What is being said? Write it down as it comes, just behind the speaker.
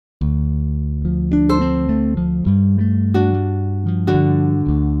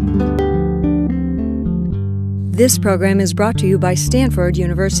This program is brought to you by Stanford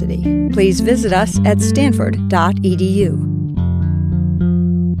University. Please visit us at stanford.edu.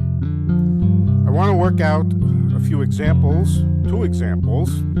 I want to work out a few examples, 2 examples,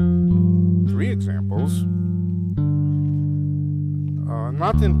 3 examples,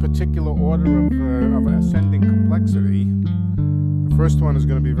 not in particular order of ascending complexity. The first one is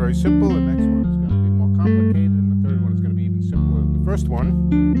going to be very simple, the next one is going to be more complicated, and the third one is going to be even simpler than the first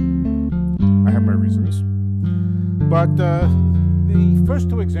one. I have my reasons. But the first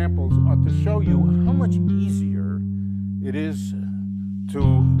 2 examples are to show you how much easier it is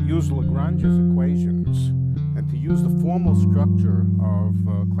to use Lagrange's equations and to use the formal structure of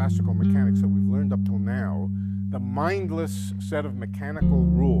classical mechanics that we've learned up till now, the mindless set of mechanical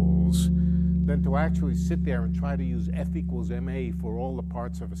rules, than to actually sit there and try to use F equals ma for all the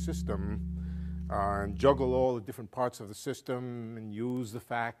parts of a system and juggle all the different parts of the system and use the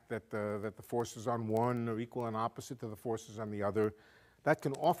fact that the forces on one are equal and opposite to the forces on the other. That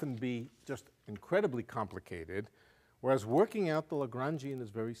can often be just incredibly complicated, whereas working out the Lagrangian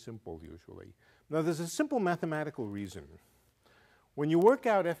is very simple usually. Now there's a simple mathematical reason. When you work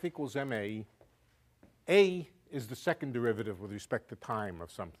out F equals ma, a is the second derivative with respect to time of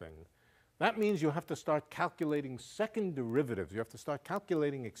something. That means you have to start calculating second derivatives. You have to start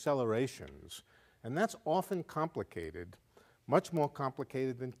calculating accelerations. And that's often complicated, much more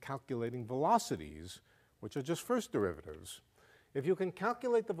complicated than calculating velocities, which are just first derivatives. If you can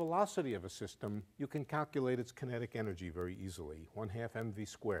calculate the velocity of a system, you can calculate its kinetic energy very easily, 1/2 mv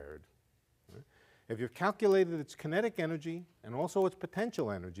squared. If you've calculated its kinetic energy and also its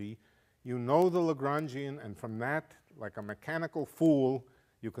potential energy, you know the Lagrangian, and from that, like a mechanical fool,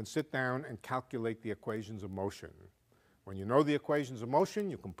 you can sit down and calculate the equations of motion. When you know the equations of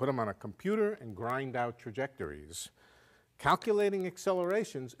motion, you can put them on a computer and grind out trajectories. Calculating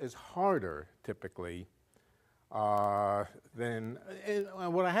accelerations is harder, typically, than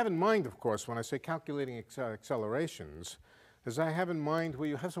what I have in mind, of course, when I say calculating accelerations, is I have in mind where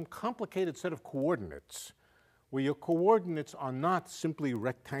you have some complicated set of coordinates, where your coordinates are not simply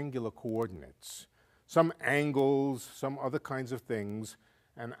rectangular coordinates, some angles, some other kinds of things.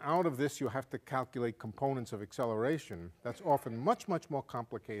 And out of this, you have to calculate components of acceleration. That's often much, much more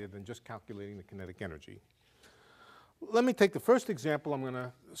complicated than just calculating the kinetic energy. Let me take the first example I'm going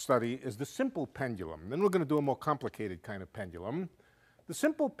to study is the simple pendulum. Then we're going to do a more complicated kind of pendulum. The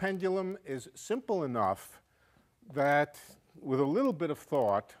simple pendulum is simple enough that with a little bit of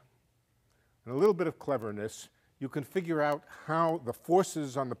thought and a little bit of cleverness, you can figure out how the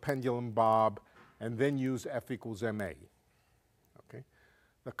forces on the pendulum bob and then use F equals ma.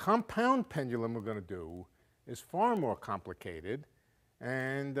 The compound pendulum we're going to do is far more complicated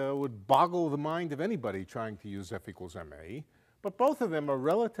and would boggle the mind of anybody trying to use F equals ma. But both of them are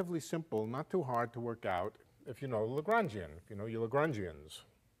relatively simple, not too hard to work out if you know Lagrangian, if you know your Lagrangians.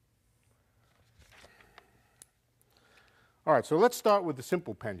 All right, so let's start with the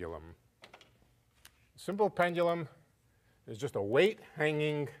simple pendulum. The simple pendulum is just a weight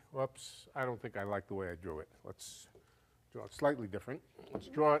hanging, whoops, I don't think I like the way I drew it. Let's draw it slightly different. Let's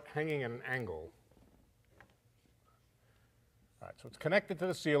draw it hanging at an angle. All right, so it's connected to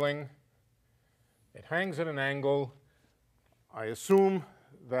the ceiling. It hangs at an angle. I assume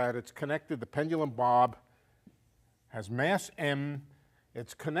that it's connected, the pendulum bob has mass m.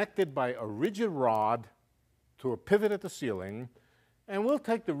 It's connected by a rigid rod to a pivot at the ceiling. And we'll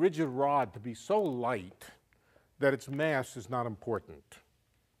take the rigid rod to be so light that its mass is not important.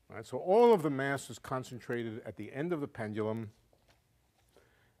 Right, so all of the mass is concentrated at the end of the pendulum,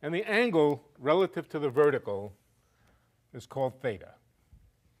 and the angle relative to the vertical is called theta.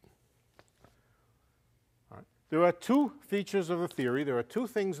 All right. There are 2 features of the theory. There are 2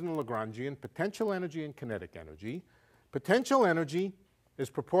 things in the Lagrangian, potential energy and kinetic energy. Potential energy is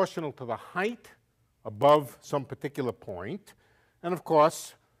proportional to the height above some particular point, and of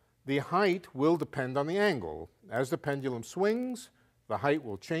course, the height will depend on the angle. As the pendulum swings, the height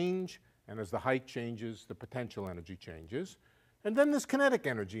will change, and as the height changes, the potential energy changes. And then there's kinetic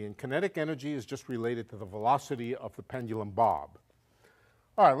energy, and kinetic energy is just related to the velocity of the pendulum bob.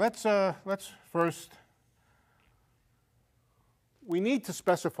 All right, let's first, we need to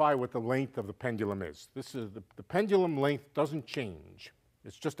specify what the length of the pendulum is. This is the pendulum length doesn't change.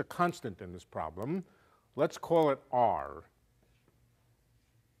 It's just a constant in this problem. Let's call it r.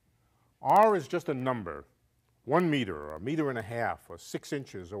 R is just a number. 1 meter or 1.5 meters or 6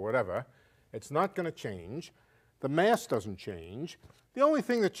 inches or whatever. It's not going to change. The mass doesn't change. The only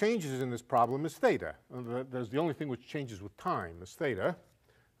thing that changes in this problem is theta. There's the only thing which changes with time is theta.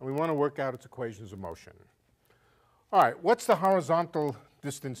 and we want to work out its equations of motion. All right, what's the horizontal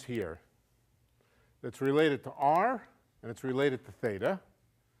distance here? That's related to r, and it's related to theta.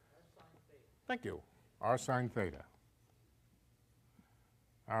 Thank you, r sine theta.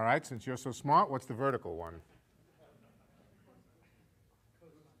 All right, since you're so smart, what's the vertical one?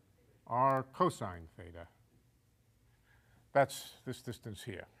 R cosine theta. That's this distance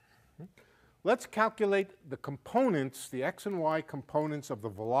here. Let's calculate the components, the x and y components of the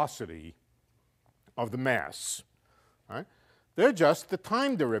velocity of the mass. All right? They're just the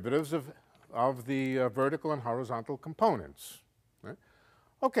time derivatives of the vertical and horizontal components. Right?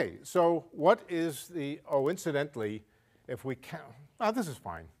 Okay, so what is the, oh, incidentally, if we count, oh, this is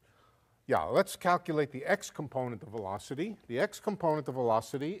fine. Yeah, let's calculate the x component of velocity. The x component of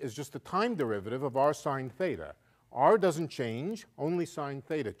velocity is just the time derivative of r sine theta. R doesn't change, only sine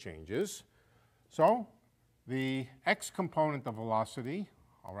theta changes. So the x component of velocity,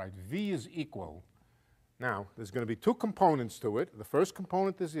 all right, v is equal. Now, there's going to be two components to it. The first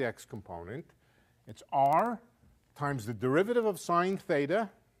component is the x component. It's r times the derivative of sine theta,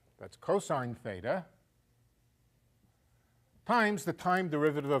 that's cosine theta, times the time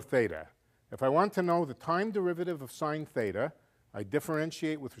derivative of theta. If I want to know the time derivative of sine theta, I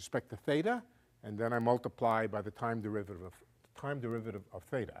differentiate with respect to theta, and then I multiply by the time derivative of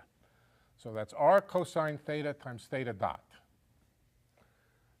theta. So that's r cosine theta times theta dot.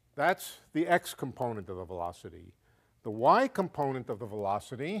 That's the x component of the velocity. The y component of the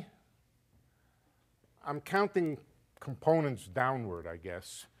velocity, I'm counting components downward, I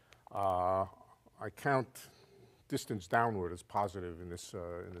guess. I count distance downward as positive in this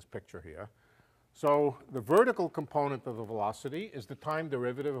picture here. So the vertical component of the velocity is the time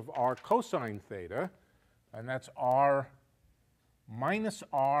derivative of r cosine theta, and that's r minus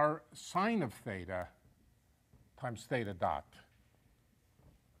r sine of theta times theta dot.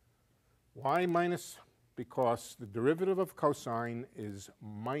 Why minus? Because the derivative of cosine is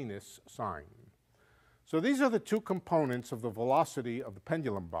minus sine. So these are the two components of the velocity of the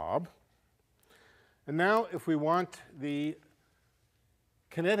pendulum bob. And now if we want the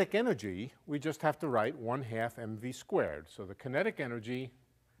kinetic energy, we just have to write 1/2 mv squared. So the kinetic energy,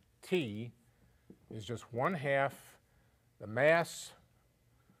 T, is just 1/2 the mass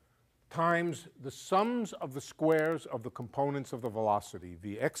times the sums of the squares of the components of the velocity,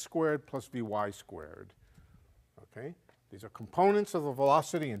 vx squared plus vy squared. Okay? These are components of the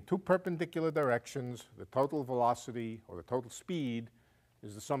velocity in two perpendicular directions. The total velocity, or the total speed,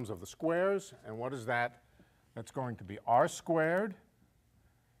 is the sums of the squares. And what is that? That's going to be r squared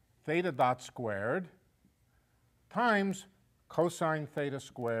theta dot squared times cosine theta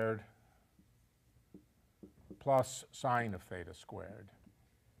squared plus sine of theta squared.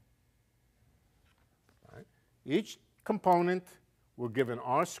 All right. Each component we're given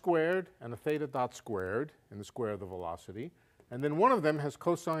r squared and a theta dot squared in the square of the velocity, and then one of them has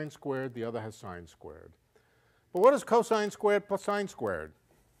cosine squared, the other has sine squared. But what is cosine squared plus sine squared?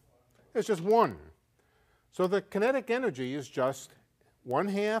 It's just 1. So the kinetic energy is just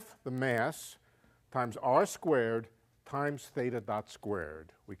 1/2 the mass times r squared times theta dot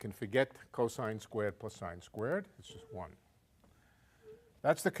squared. We can forget cosine squared plus sine squared. It's just 1.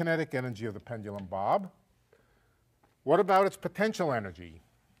 That's the kinetic energy of the pendulum bob. What about its potential energy?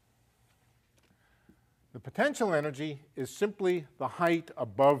 The potential energy is simply the height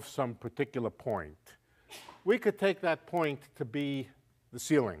above some particular point. We could take that point to be the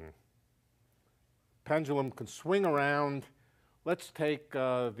ceiling. Pendulum can swing around. Let's take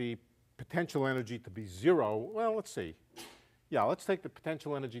the potential energy to be 0. Well, let's see. Yeah, let's take the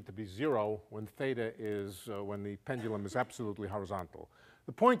potential energy to be 0 when theta is, when the pendulum is absolutely horizontal.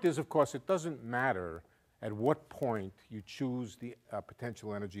 The point is, of course, it doesn't matter at what point you choose the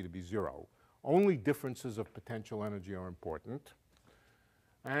potential energy to be 0. Only differences of potential energy are important.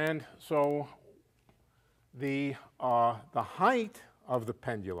 And so the height of the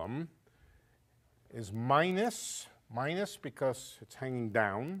pendulum is minus because it's hanging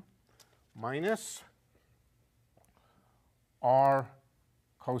down, minus r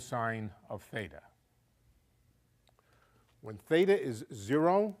cosine of theta. When theta is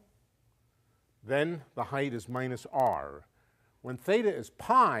 0, then the height is minus r. When theta is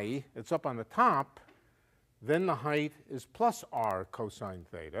pi, it's up on the top, then the height is plus r cosine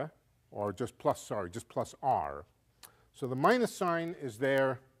theta, or just plus r. So the minus sign is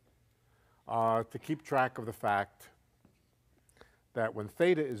there to keep track of the fact that when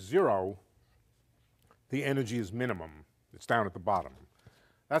theta is 0, the energy is minimum. It's down at the bottom.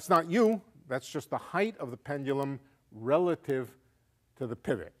 That's not u, that's just the height of the pendulum relative to the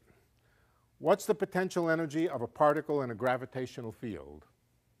pivot. What's the potential energy of a particle in a gravitational field?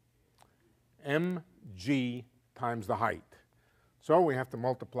 mg times the height. So we have to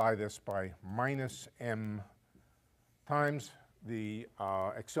multiply this by minus m times the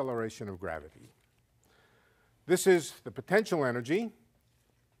acceleration of gravity. This is the potential energy.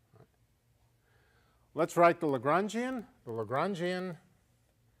 Let's write the Lagrangian. The Lagrangian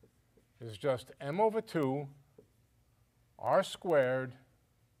is just m over 2 r squared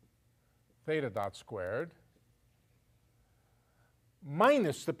theta dot squared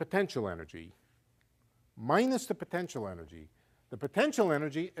minus the potential energy. Minus the potential energy. The potential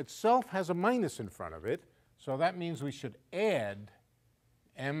energy itself has a minus in front of it, so that means we should add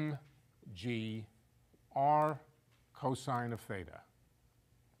mg r cosine of theta.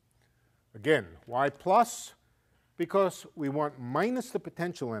 Again, why plus? Because we want minus the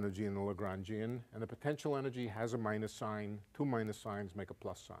potential energy in the Lagrangian, and the potential energy has a minus sign. Two minus signs make a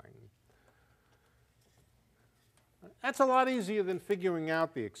plus sign. That's a lot easier than figuring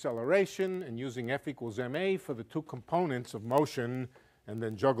out the acceleration and using F equals ma for the two components of motion and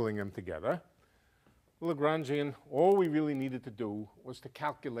then juggling them together. The Lagrangian, all we really needed to do was to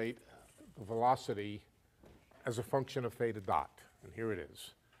calculate the velocity as a function of theta dot, and here it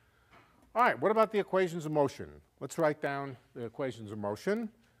is. All right, what about the equations of motion? Let's write down the equations of motion.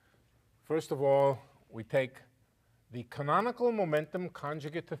 First of all, we take the canonical momentum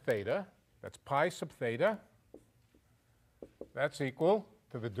conjugate to theta, that's pi sub theta. That's equal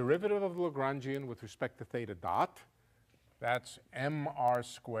to the derivative of the Lagrangian with respect to theta dot. That's mr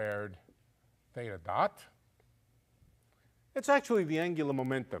squared theta dot. It's actually the angular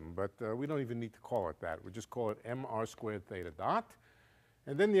momentum, but we don't even need to call it that. We just call it mr squared theta dot.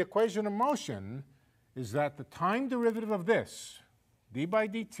 And then the equation of motion is that the time derivative of this, d by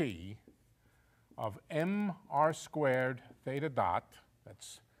dt, of mr squared theta dot,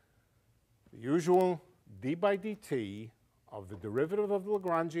 that's the usual d by dt of the derivative of the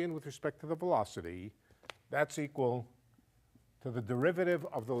Lagrangian with respect to the velocity, that's equal to the derivative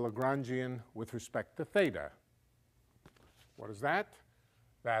of the Lagrangian with respect to theta. What is that?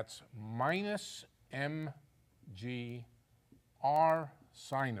 That's minus mg r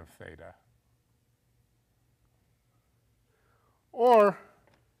sine of theta. Or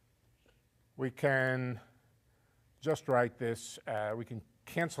we can just write this, we can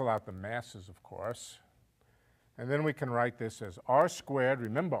cancel out the masses, of course, and then we can write this as r squared.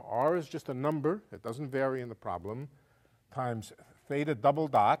 Remember, r is just a number. It doesn't vary in the problem, times theta double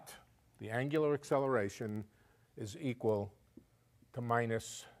dot, the angular acceleration, is equal to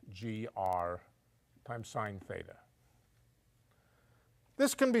minus gr times sine theta.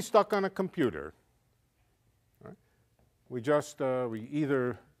 This can be stuck on a computer. Right? We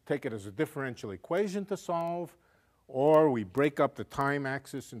either take it as a differential equation to solve, or we break up the time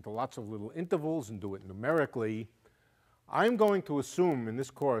axis into lots of little intervals and do it numerically. I'm going to assume in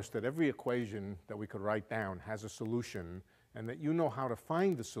this course that every equation that we could write down has a solution, and that you know how to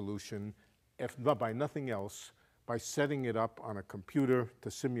find the solution, if not by nothing else, by setting it up on a computer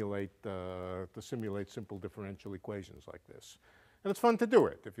to simulate simple differential equations like this. And it's fun to do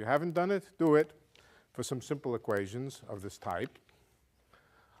it. If you haven't done it, do it for some simple equations of this type.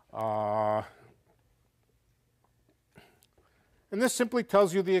 And this simply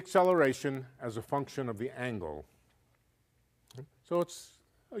tells you the acceleration as a function of the angle. So it's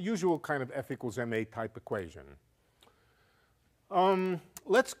a usual kind of F equals ma type equation. While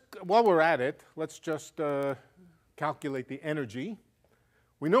we're at it, let's just calculate the energy.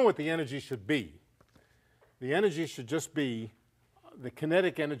 We know what the energy should be. The energy should just be the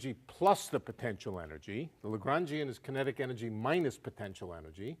kinetic energy plus the potential energy. The Lagrangian is kinetic energy minus potential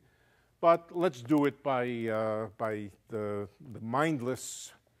energy. But let's do it by the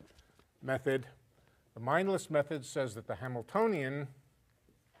mindless method. The mindless method says that the Hamiltonian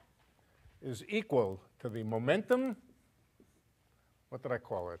is equal to the momentum, what did I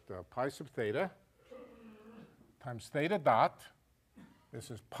call it? Pi sub theta times theta dot.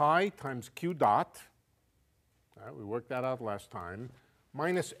 This is pi times q dot. All right, we worked that out last time,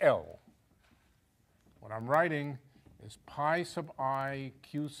 minus L. What I'm writing is pi sub I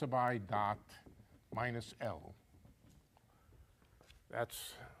q sub I dot minus L.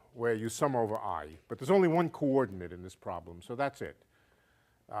 That's where you sum over I. But there's only one coordinate in this problem, so that's it.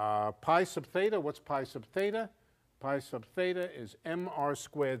 Pi sub theta, what's pi sub theta? Pi sub theta is mr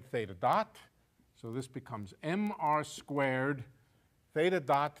squared theta dot. So this becomes mr squared theta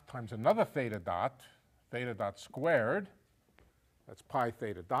dot times another theta dot squared. That's pi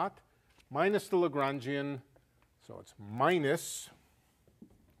theta dot, minus the Lagrangian. So it's minus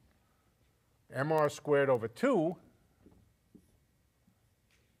mr squared over 2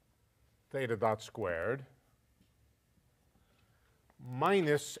 theta dot squared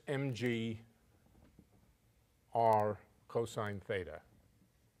minus mg r cosine theta.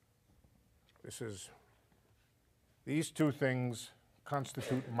 These two things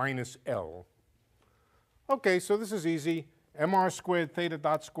constitute minus L. Okay, so this is easy. Mr squared theta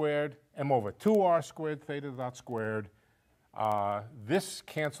dot squared, m over 2r squared theta dot squared. This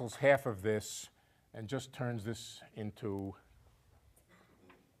cancels half of this and just turns this into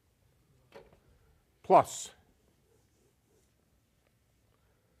plus.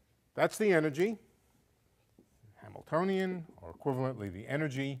 That's the energy, Hamiltonian, or equivalently the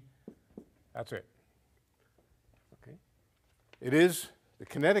energy. That's it. Okay. It is the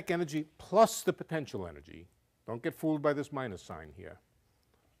kinetic energy plus the potential energy. Don't get fooled by this minus sign here.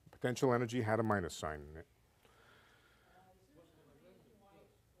 The potential energy had a minus sign in it. Why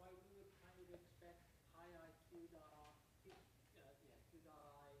we would kind of expect pi I q dot r, q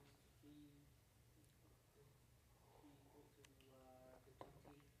dot I to be equal to the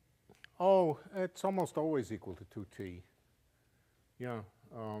 2t. Oh, it's almost always equal to 2t. Yeah.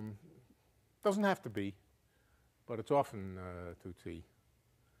 Doesn't have to be, but it's often 2t.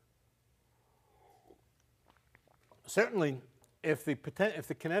 Certainly, if the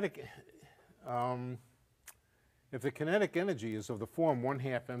kinetic energy is of the form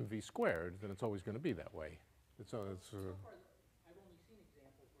 1/2 mv squared, then it's always going to be that way. So far, I've only seen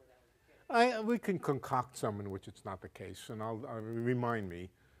examples where that was the case. We can concoct some in which it's not the case, and I'll remind me.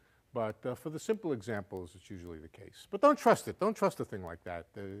 But for the simple examples, it's usually the case. But don't trust it. Don't trust a thing like that.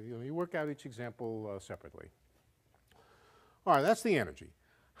 You work out each example separately. All right, that's the energy.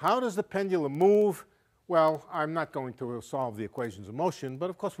 How does the pendulum move? Well, I'm not going to solve the equations of motion, but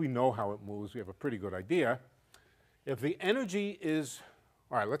of course we know how it moves. We have a pretty good idea. If the energy is,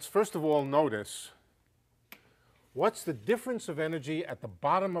 all right, let's first of all notice what's the difference of energy at the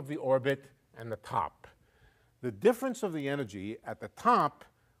bottom of the orbit and the top. The difference of the energy at the top,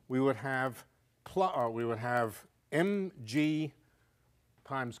 we would have mg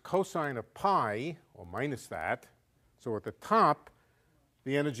times cosine of pi, or minus that. So at the top,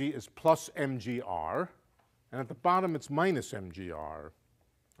 the energy is plus mgr, and at the bottom it's minus mgr.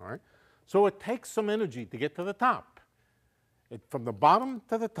 All right? So it takes some energy to get to the top. From the bottom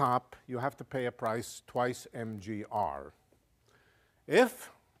to the top, you have to pay a price twice mgr.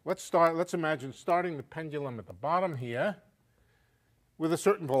 Let's imagine starting the pendulum at the bottom here with a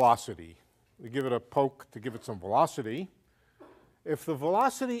certain velocity. We give it a poke to give it some velocity. If the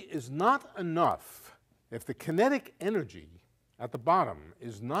velocity is not enough, if the kinetic energy at the bottom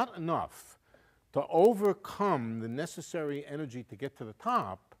is not enough to overcome the necessary energy to get to the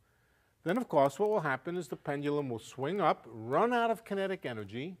top, then of course what will happen is the pendulum will swing up, run out of kinetic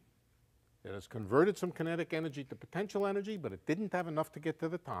energy. It has converted some kinetic energy to potential energy, but it didn't have enough to get to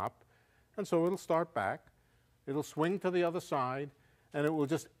the top, and so it'll start back. It'll swing to the other side, and it will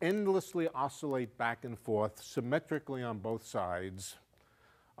just endlessly oscillate back and forth symmetrically on both sides.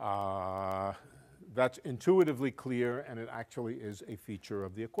 That's intuitively clear, and it actually is a feature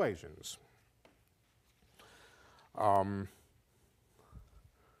of the equations.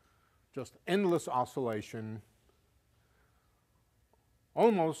 Just endless oscillation,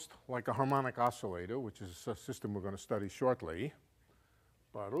 almost like a harmonic oscillator, which is a system we're going to study shortly,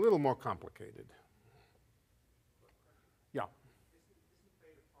 but a little more complicated. Yeah.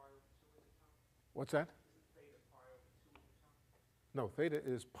 What's that? No, theta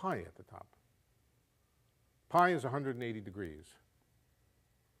is pi at the top. Pi is 180 degrees.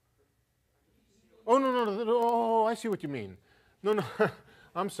 Oh, no, oh, I see what you mean. No,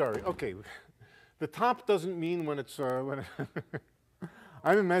 I'm sorry. Okay. The top doesn't mean when it's, I'm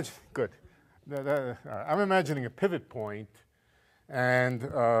imagining, good. I'm imagining a pivot point, and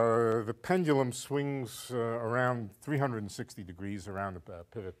the pendulum swings around 360 degrees around the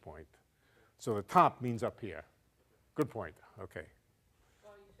pivot point. So the top means up here. Good point. Okay.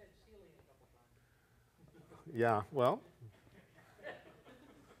 Well, you said ceiling a couple times. Yeah, well.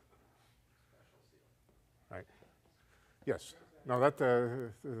 Right. Yes. No, that's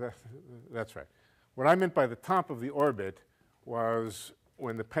right. What I meant by the top of the orbit was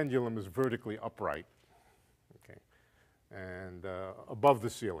when the pendulum is vertically upright, okay, and above the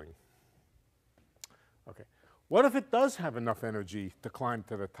ceiling. Okay. What if it does have enough energy to climb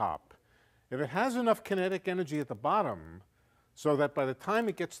to the top? If it has enough kinetic energy at the bottom so that by the time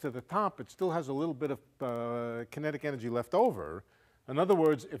it gets to the top, it still has a little bit of kinetic energy left over, in other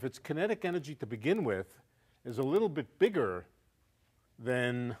words, if its kinetic energy to begin with is a little bit bigger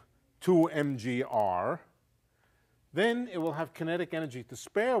than 2 mgr, then it will have kinetic energy to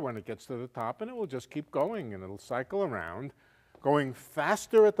spare when it gets to the top, and it will just keep going, and it'll cycle around, going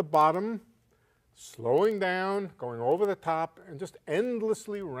faster at the bottom slowing down, going over the top, and just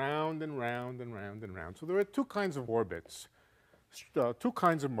endlessly round and round and round and round. So there are two kinds of orbits, two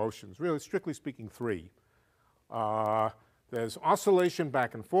kinds of motions, really, strictly speaking, three. There's oscillation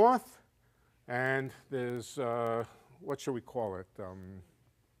back and forth, and there's, what should we call it?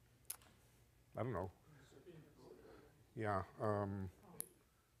 I don't know. Yeah.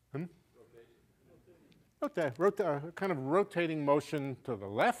 Kind of rotating motion to the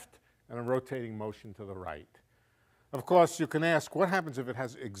left and a rotating motion to the right. Of course, you can ask, what happens if it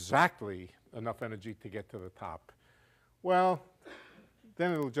has exactly enough energy to get to the top? Well,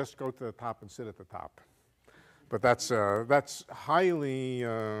 then it'll just go to the top and sit at the top. But that's highly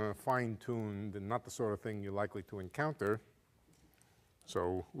fine-tuned and not the sort of thing you're likely to encounter.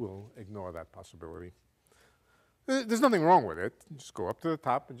 So we'll ignore that possibility. There's nothing wrong with it. You just go up to the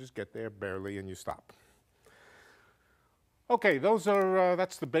top and just get there barely, and you stop. Okay, those are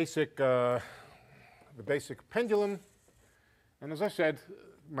that's the basic pendulum. And as I said,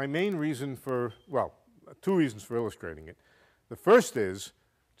 my main reason for, well, two reasons for illustrating it. The first is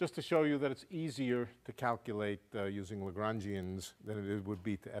just to show you that it's easier to calculate using Lagrangians than it would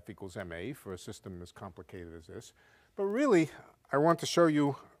be to F equals ma for a system as complicated as this. But really, I want to show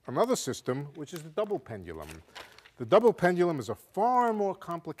you another system, which is the double pendulum. The double pendulum is a far more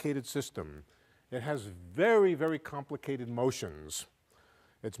complicated system. It has very, very complicated motions.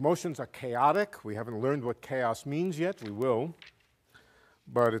 Its motions are chaotic. We haven't learned what chaos means yet. We will.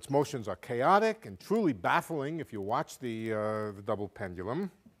 But its motions are chaotic and truly baffling if you watch the double pendulum.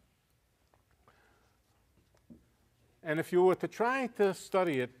 And if you were to try to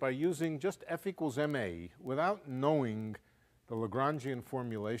study it by using just F equals ma without knowing the Lagrangian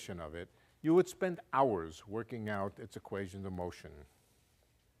formulation of it, you would spend hours working out its equations of motion.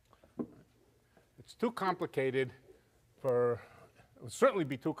 It's too complicated for, it would certainly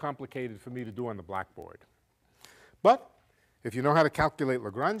be too complicated for me to do on the blackboard. But if you know how to calculate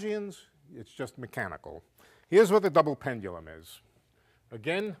Lagrangians, it's just mechanical. Here's what the double pendulum is.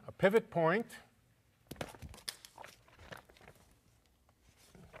 Again, a pivot point.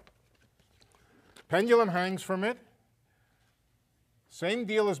 Pendulum hangs from it. Same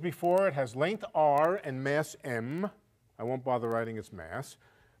deal as before. It has length r and mass m. I won't bother writing its mass.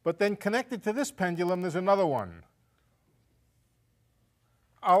 But then connected to this pendulum, there's another one.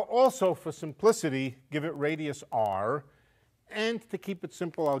 I'll also, for simplicity, give it radius r. And to keep it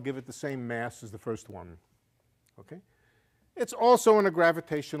simple, I'll give it the same mass as the first one. Okay? It's also in a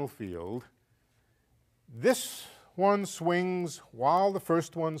gravitational field. This one swings while the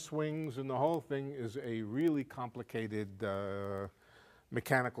first one swings, and the whole thing is a really complicated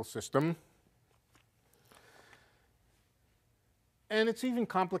mechanical system. And it's even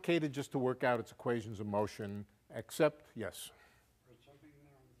complicated just to work out its equations of motion, except, yes?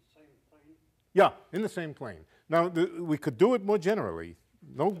 Yeah, in the same plane. Now, we could do it more generally.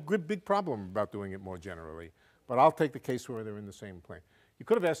 No good big problem about doing it more generally. But I'll take the case where they're in the same plane. You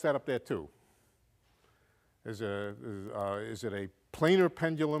could have asked that up there, too. Is it a planar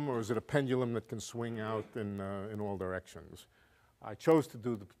pendulum, or is it a pendulum that can swing out in all directions? I chose to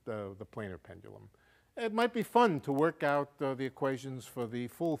do the planar pendulum. It might be fun to work out the equations for the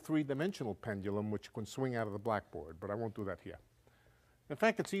full three-dimensional pendulum, which can swing out of the blackboard, but I won't do that here. In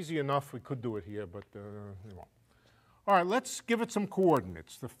fact, it's easy enough. We could do it here, but we won't. All right, let's give it some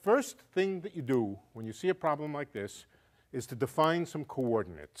coordinates. The first thing that you do when you see a problem like this is to define some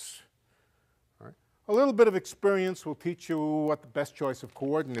coordinates. All right? A little bit of experience will teach you what the best choice of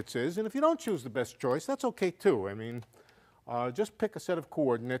coordinates is, and if you don't choose the best choice, that's okay too. I mean, just pick a set of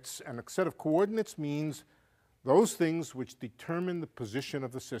coordinates, and a set of coordinates means those things which determine the position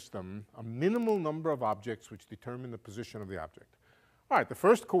of the system, a minimal number of objects which determine the position of the object. All right, the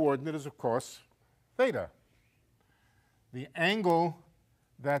first coordinate is, of course, theta, the angle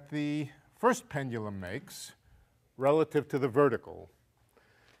that the first pendulum makes relative to the vertical.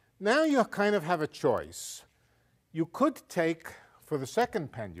 Now you kind of have a choice. You could take, for the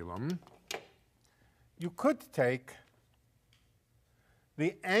second pendulum, you could take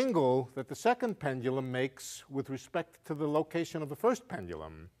the angle that the second pendulum makes with respect to the location of the first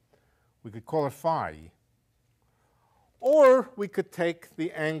pendulum. We could call it phi. Or we could take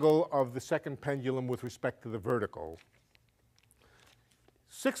the angle of the second pendulum with respect to the vertical.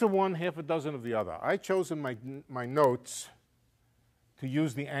 6 of one, half a dozen of the other. I chose in my notes to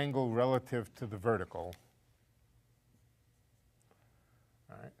use the angle relative to the vertical.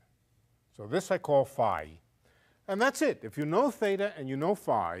 All right. So this I call phi. And that's it. If you know theta and you know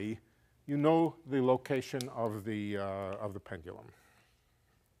phi, you know the location of the pendulum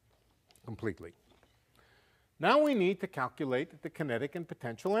completely. Now we need to calculate the kinetic and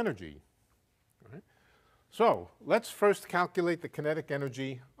potential energy. So let's first calculate the kinetic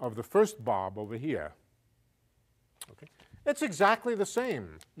energy of the first bob over here. Okay. It's exactly the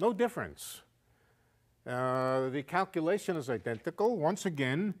same, no difference. The calculation is identical. Once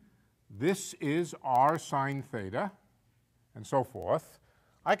again, this is r sine theta, and so forth.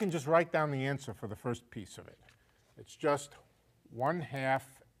 I can just write down the answer for the first piece of it. It's just 1/2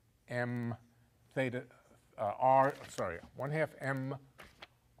 m theta, 1/2 m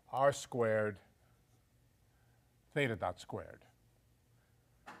r squared theta dot squared.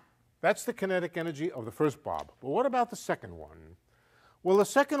 That's the kinetic energy of the first bob. But what about the second one? Well, the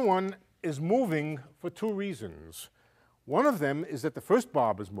second one is moving for two reasons. One of them is that the first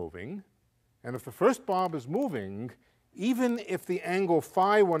bob is moving, and if the first bob is moving, even if the angle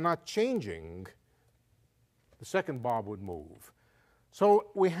phi were not changing, the second bob would move.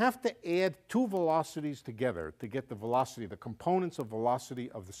 So we have to add two velocities together to get the velocity, the components of velocity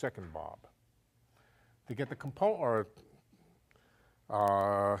of the second bob. To get the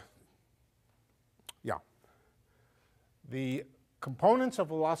the components of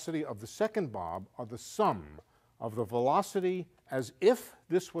velocity of the second bob are the sum of the velocity as if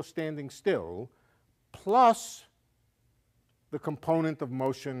this was standing still plus the component of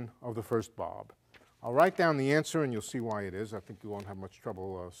motion of the first bob. I'll write down the answer and you'll see why it is. I think you won't have much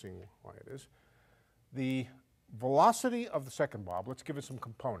trouble seeing why it is. The velocity of the second bob, let's give it some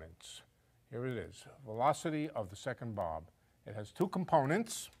components. Here it is, velocity of the second bob. It has two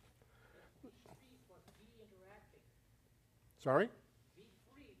components. Sorry? V3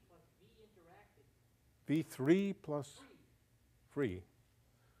 plus V interacting. V3 plus free.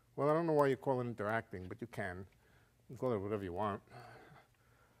 Well, I don't know why you call it interacting, but you can. You can call it whatever you want.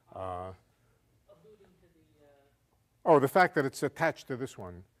 Alluding to the... Oh, the fact that it's attached to this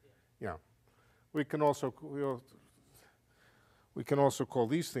one. Yeah. We can also call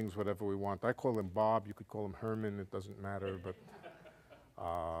these things whatever we want. I call him Bob. You could call him Herman. It doesn't matter. But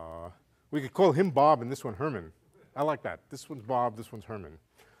we could call him Bob and this one Herman. I like that. This one's Bob. This one's Herman.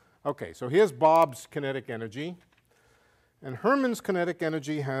 OK, so here's Bob's kinetic energy. And Herman's kinetic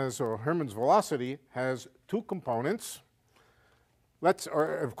energy has, or Herman's velocity has two components.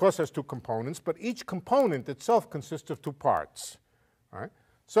 Of course, has two components, but each component itself consists of two parts. All right?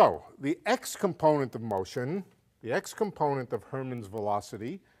 So the x component of motion, the x component of Herman's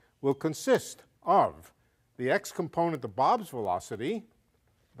velocity, will consist of the x component of Bob's velocity.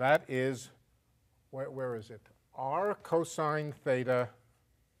 That is, where is it? R cosine theta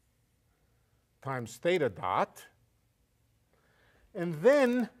times theta dot. And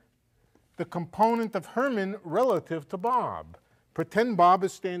then the component of Herman relative to Bob. Pretend Bob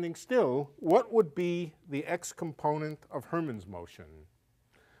is standing still. What would be the x component of Herman's motion?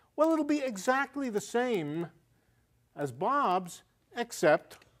 Well, it'll be exactly the same as Bob's,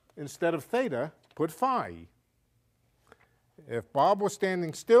 except instead of theta, put phi. If Bob was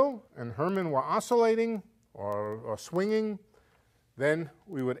standing still and Herman were oscillating or swinging, then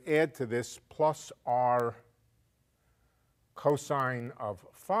we would add to this plus r cosine of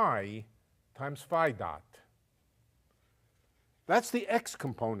phi times phi dot. That's the x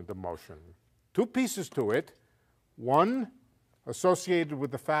component of motion. Two pieces to it. One associated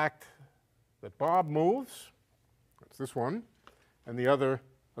with the fact that Bob moves, that's this one, and the other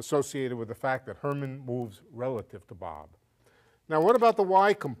associated with the fact that Herman moves relative to Bob. Now what about the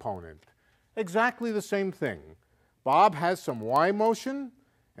y component? Exactly the same thing. Bob has some y motion,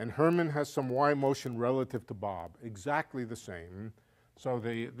 and Herman has some y motion relative to Bob. Exactly the same. So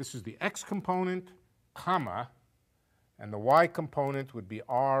this is the x component, comma, and the y component would be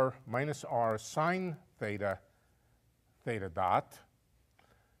r minus r sine theta, theta dot,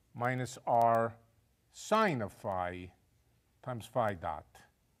 minus r sine of phi times phi dot.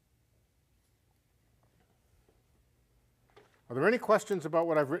 Are there any questions about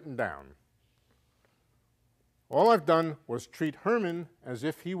what I've written down? All I've done was treat Herman as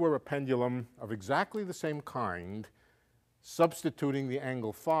if he were a pendulum of exactly the same kind, substituting the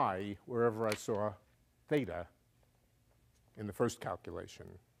angle phi wherever I saw theta in the first calculation.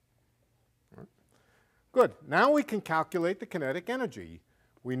 Right. Good. Now we can calculate the kinetic energy.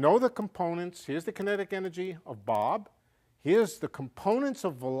 We know the components. Here's the kinetic energy of Bob. Here's the components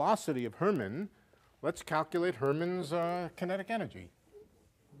of velocity of Herman. Let's calculate Herman's kinetic energy.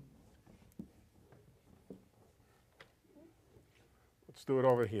 Let's do it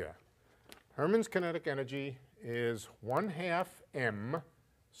over here. Herman's kinetic energy is 1/2 m,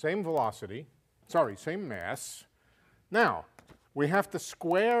 same velocity, sorry, same mass. Now, we have to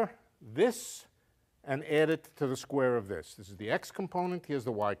square this and add it to the square of this. This is the x component, here's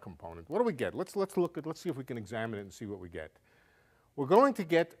the y component. What do we get? Let's see if we can examine it and see what we get. we're going to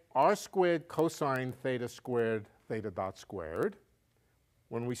get r squared cosine theta squared theta dot squared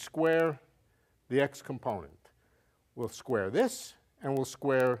when we square the x component. We'll square this, and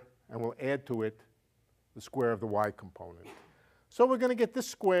we'll add to it the square of the y component. So we're going to get this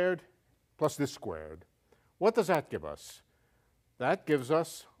squared plus this squared. What does that give us? That gives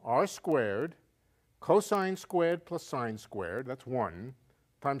us r squared cosine squared plus sine squared, that's 1,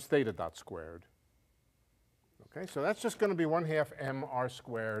 times theta dot squared. Okay, so that's just going to be 1/2 m r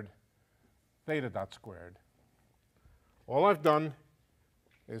squared theta dot squared. All I've done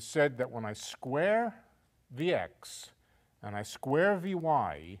is said that when I square Vx and I square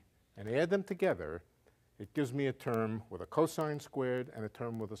Vy and add them together, it gives me a term with a cosine squared and a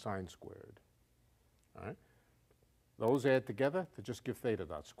term with a sine squared. All right? Those add together to just give theta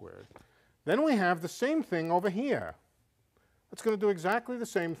dot squared. Then we have the same thing over here. It's going to do exactly the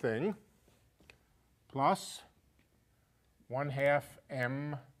same thing, plus 1/2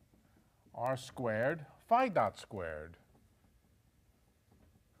 m r squared phi dot squared.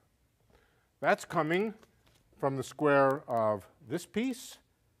 That's coming from the square of this piece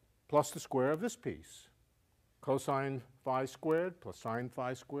plus the square of this piece. Cosine phi squared plus sine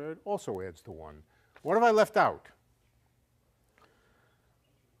phi squared also adds to 1. What have I left out?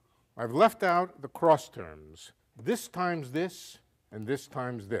 I've left out the cross terms. This times this, and this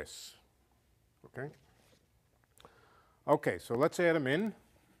times this. Okay? Okay, so let's add them in.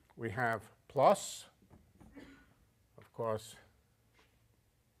 We have plus, of course,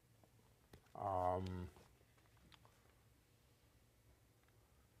 well,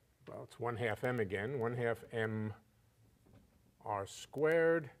 it's 1/2 m again, 1/2 m r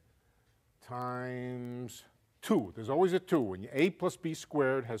squared times 2. There's always a 2. When a plus b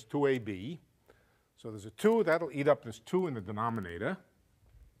squared has 2ab. So there's a 2. That'll eat up this 2 in the denominator.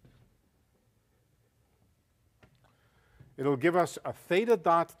 It'll give us a theta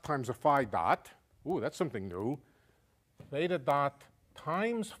dot times a phi dot. Ooh, that's something new. Theta dot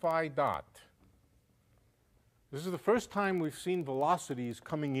times phi dot. This is the first time we've seen velocities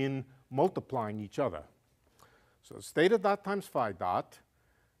coming in multiplying each other. So it's theta dot times phi dot.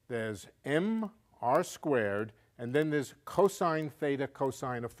 There's m r squared, and then there's cosine theta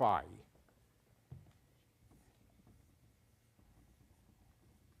cosine of phi.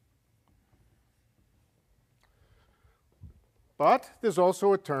 But there's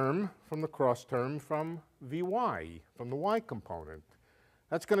also a term from the cross term from Vy, from the y component.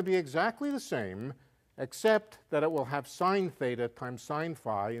 That's going to be exactly the same, except that it will have sine theta times sine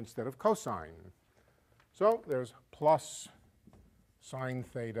phi instead of cosine. So there's plus sine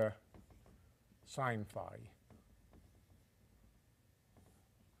theta sine phi.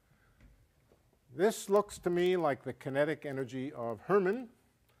 This looks to me like the kinetic energy of Hermann,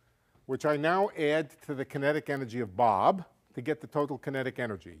 which I now add to the kinetic energy of Bob to get the total kinetic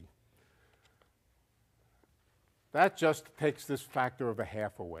energy. That just takes this factor of a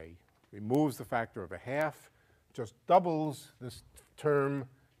half away. Removes the factor of a half, just doubles this term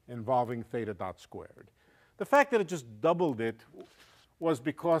involving theta dot squared. The fact that it just doubled it was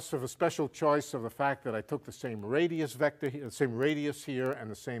because of a special choice of the fact that I took the same radius vector, the same radius here,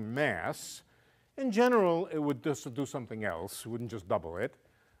 and the same mass. In general, it would just do something else. It wouldn't just double it.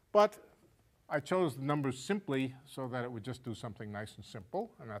 But I chose the numbers simply so that it would just do something nice and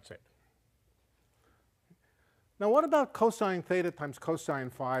simple, and that's it. Now, what about cosine theta times cosine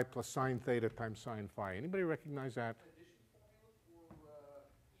phi plus sine theta times sine phi? Anybody recognize that?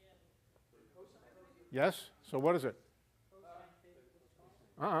 Yes? So what is it?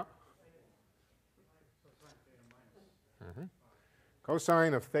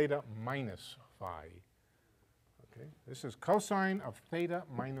 Cosine of theta minus phi. Okay, this is cosine of theta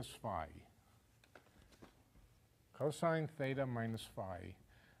minus phi. Cosine theta minus phi.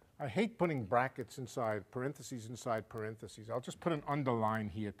 I hate putting brackets inside parentheses. I'll just put an underline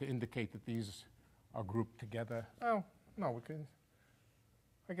here to indicate that these are grouped together. Oh, no, we can.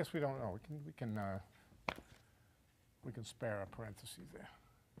 I guess we don't know. We can spare a parentheses there.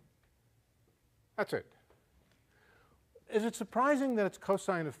 That's it. Is it surprising that it's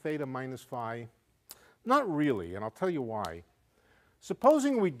cosine of theta minus phi? Not really, and I'll tell you why.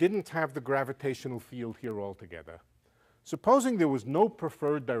 Supposing we didn't have the gravitational field here altogether. Supposing there was no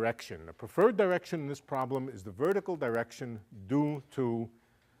preferred direction. The preferred direction in this problem is the vertical direction due to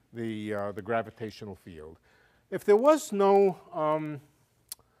the gravitational field. If there was no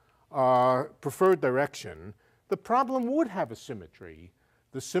preferred direction, the problem would have a symmetry.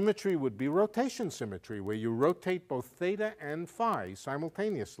 The symmetry would be rotation symmetry, where you rotate both theta and phi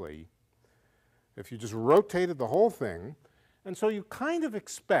simultaneously. If you just rotated the whole thing. And so you kind of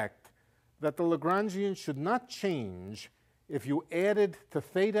expect that the Lagrangian should not change if you added to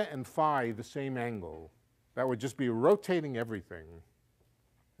theta and phi the same angle. That would just be rotating everything.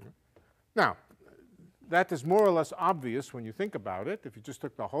 Now, that is more or less obvious when you think about it. If you just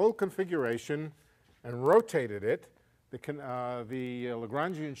took the whole configuration and rotated it, the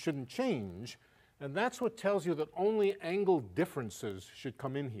Lagrangian shouldn't change. And that's what tells you that only angle differences should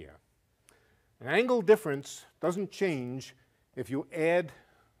come in here. An angle difference doesn't change if you add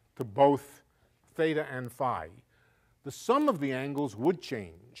to both theta and phi. The sum of the angles would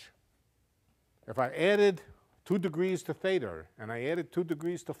change. If I added 2 degrees to theta and I added 2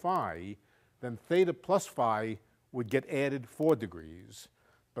 degrees to phi, then theta plus phi would get added 4 degrees.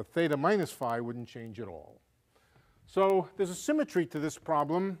 But theta minus phi wouldn't change at all. So there's a symmetry to this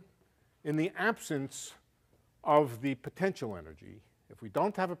problem in the absence of the potential energy. If we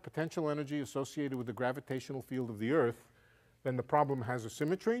don't have a potential energy associated with the gravitational field of the Earth, then the problem has a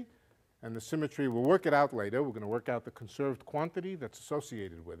symmetry. And the symmetry, we'll work it out later. We're going to work out the conserved quantity that's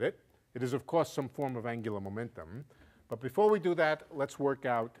associated with it. It is, of course, some form of angular momentum. But before we do that, let's work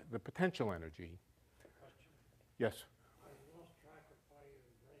out the potential energy. Question. Yes? I lost track of why you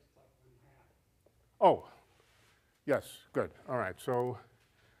raised up 1/2. Oh, yes, good. All right, so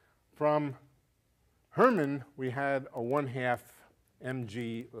from Hermann, we had a 1/2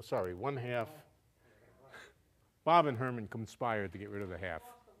 mg, sorry, 1/2. Bob and Hermann conspired to get rid of the half.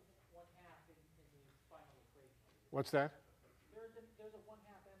 Lost the 1/2 in the final equation. What's that? There's a 1/2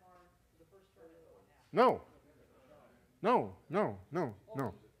 MR, the first term is a 1/2. No. No, no, no, no.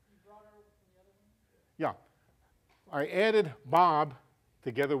 You brought it over from the other one? Yeah. I added Bob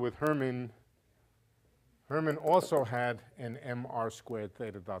together with Hermann. Hermann also had an mr squared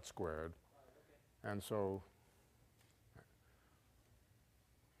theta dot squared. And so,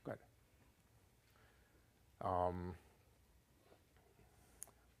 good.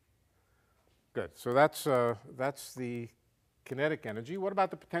 Good. So that's the kinetic energy. What about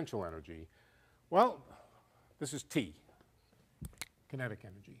the potential energy? Well, this is T, kinetic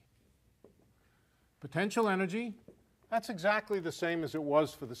energy. Potential energy, that's exactly the same as it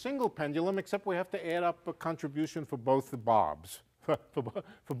was for the single pendulum, except we have to add up a contribution for both the Bobs, for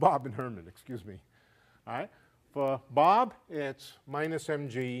Bob and Hermann, excuse me. All right. For Bob, it's minus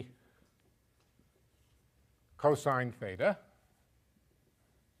mg cosine theta.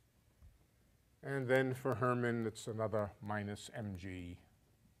 And then for Hermann, it's another minus mg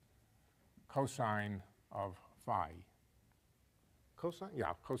cosine of phi. Cosine?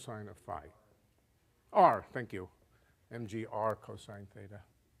 Yeah, cosine of phi. R, thank you. Mg r cosine theta.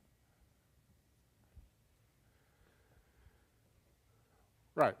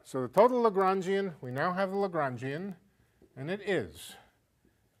 Right, so the total Lagrangian, we now have the Lagrangian, and it is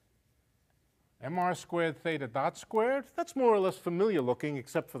mr squared theta dot squared. That's more or less familiar looking,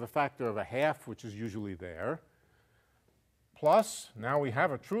 except for the factor of a half, which is usually there. Plus, now we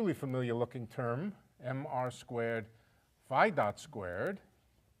have a truly familiar looking term, mr squared phi dot squared.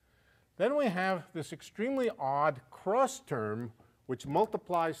 Then we have this extremely odd cross term, which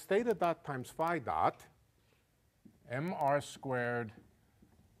multiplies theta dot times phi dot, mr squared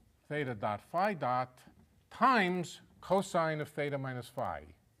theta dot phi dot times cosine of theta minus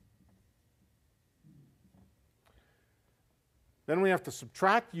phi. Then we have to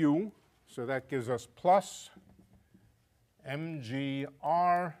subtract u, so that gives us plus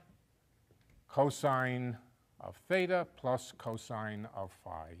mgr cosine of theta plus cosine of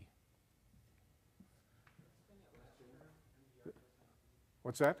phi.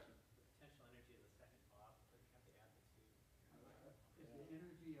 What's that? Potential energy of the second Bob, so you have to add the two. Is the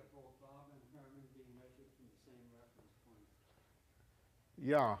energy of both Bob and Hermann being measured from the same reference point?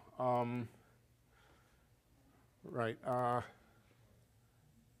 Yeah. Right.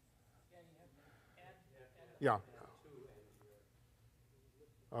 Yeah.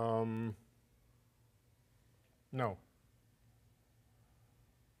 No.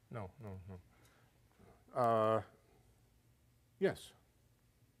 No, no, no. Yes.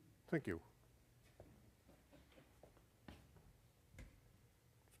 Thank you.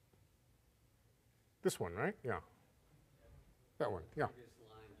 This one, right? Yeah. That one, yeah. Previous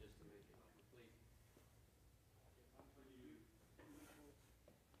line just to make it complete.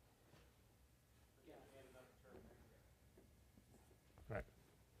 Right.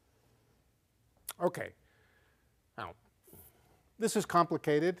 Okay. Now, this is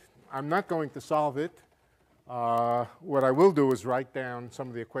complicated. I'm not going to solve it. What I will do is write down some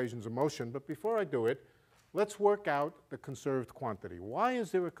of the equations of motion. But before I do it, let's work out the conserved quantity. Why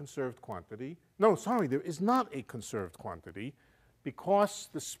is there a conserved quantity? No, sorry, there is not a conserved quantity, because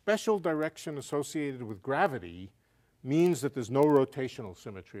the special direction associated with gravity means that there's no rotational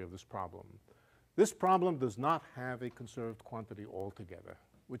symmetry of this problem. This problem does not have a conserved quantity altogether,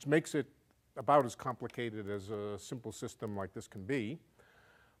 which makes it about as complicated as a simple system like this can be.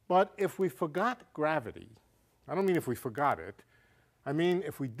 But if we forgot gravity, I don't mean if we forgot it, I mean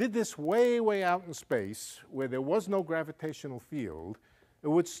if we did this way, way out in space where there was no gravitational field, it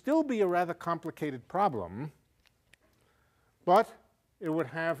would still be a rather complicated problem, but it would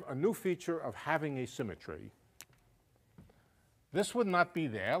have a new feature of having a symmetry. This would not be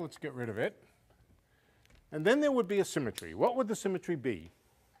there. Let's get rid of it. And then there would be a symmetry. What would the symmetry be?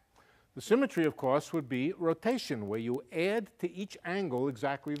 The symmetry, of course, would be rotation, where you add to each angle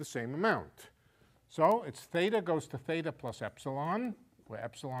exactly the same amount. So it's theta goes to theta plus epsilon, where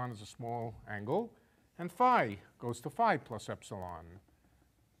epsilon is a small angle, and phi goes to phi plus epsilon.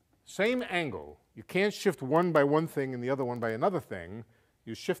 Same angle. You can't shift one by one thing and the other one by another thing.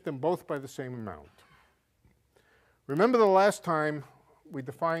 You shift them both by the same amount. Remember the last time we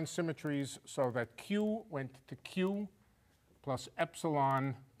defined symmetries so that Q went to Q plus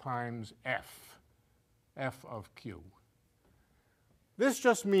epsilon times F, F of Q. This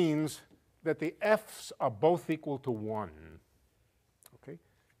just means that the F's are both equal to 1. Okay?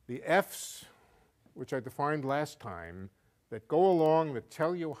 The F's, which I defined last time, that go along that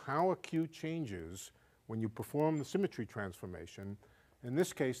tell you how a Q changes when you perform the symmetry transformation, in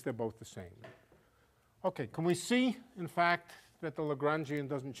this case, they're both the same. Okay, can we see, in fact, that the Lagrangian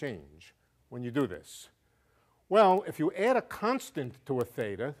doesn't change when you do this? Well, if you add a constant to a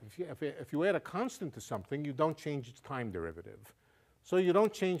theta, if you add a constant to something, you don't change its time derivative. So you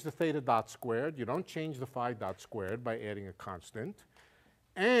don't change the theta dot squared, you don't change the phi dot squared by adding a constant,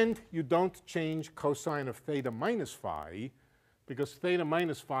 and you don't change cosine of theta minus phi, because theta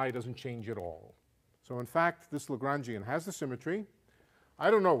minus phi doesn't change at all. So in fact, this Lagrangian has the symmetry. I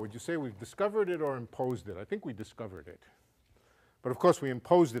don't know, would you say we've discovered it or imposed it? I think we discovered it. But of course, we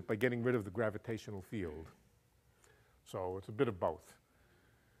imposed it by getting rid of the gravitational field. So it's a bit of both.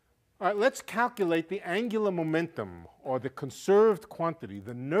 All right, let's calculate the angular momentum, or the conserved quantity,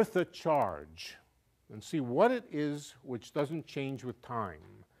 the Noether charge, and see what it is which doesn't change with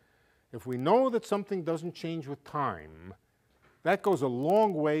time. If we know that something doesn't change with time, that goes a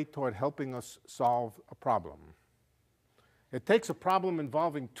long way toward helping us solve a problem. It takes a problem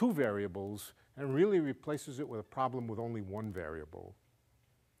involving two variables and really replaces it with a problem with only one variable.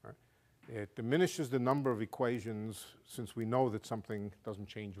 Right? It diminishes the number of equations since we know that something doesn't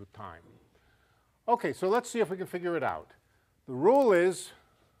change with time. Okay, so let's see if we can figure it out. The rule is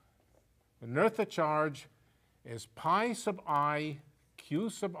the Noether charge is pi sub I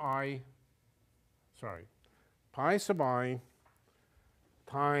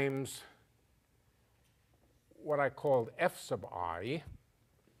times what I called f sub I,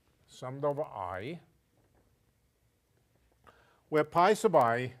 summed over I, where pi sub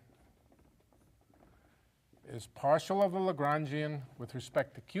I is partial of the Lagrangian with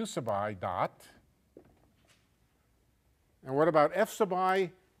respect to q sub I dot. And what about f sub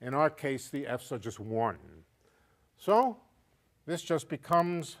I? In our case, the f's are just 1. So this just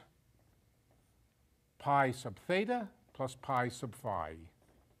becomes pi sub theta plus pi sub phi.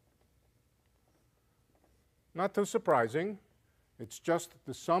 Not too surprising. It's just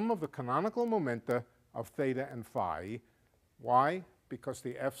the sum of the canonical momenta of theta and phi. Why? Because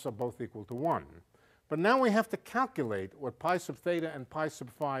the f's are both equal to 1. But now we have to calculate what pi sub theta and pi sub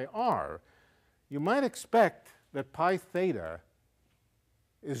phi are. You might expect that pi theta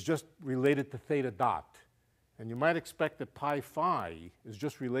is just related to theta dot. And you might expect that pi phi is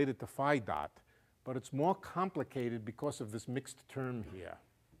just related to phi dot. But it's more complicated because of this mixed term here.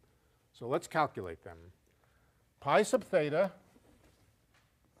 So let's calculate them. Pi sub theta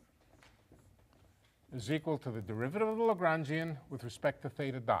is equal to the derivative of the Lagrangian with respect to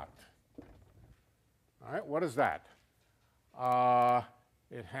theta dot. All right, what is that?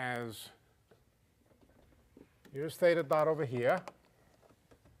 It has, here's theta dot over here,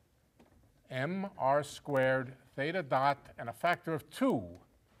 m r squared theta dot and a factor of 2.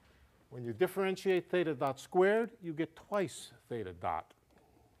 When you differentiate theta dot squared, you get twice theta dot.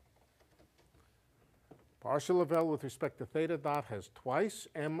 Partial of L with respect to theta dot has twice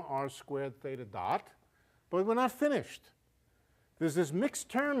m r squared theta dot, but we're not finished. There's this mixed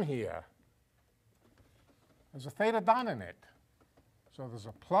term here. There's a theta dot in it. So there's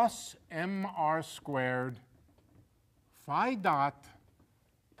a plus m r squared phi dot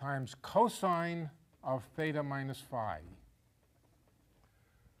times cosine of theta minus phi.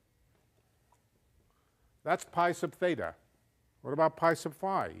 That's pi sub theta. What about pi sub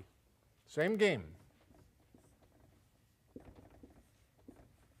phi? Same game.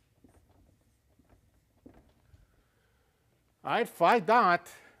 All right, phi dot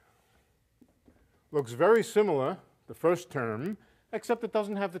looks very similar, the first term, except it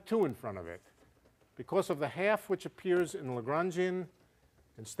doesn't have the 2 in front of it. Because of the half which appears in Lagrangian,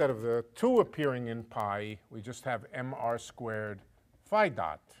 instead of the 2 appearing in pi, we just have mr squared phi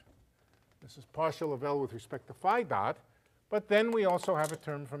dot. This is partial of L with respect to phi dot, but then we also have a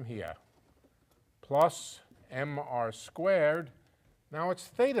term from here, plus mr squared. Now it's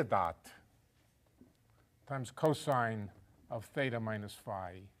theta dot times cosine of theta minus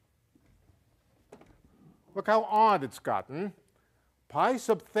phi. Look how odd it's gotten. Pi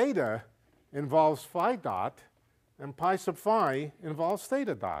sub theta involves phi dot, and pi sub phi involves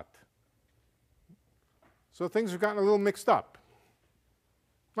theta dot. So things have gotten a little mixed up.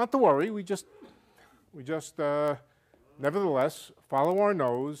 Not to worry, we just nevertheless follow our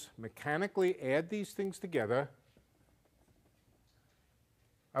nose, mechanically add these things together.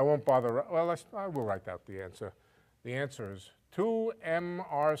 I won't bother, well, I will write out the answer. The answer is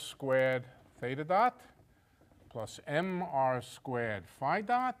 2mr squared theta dot plus mr squared phi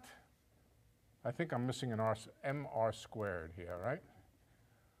dot. I think I'm missing an mr squared here, right?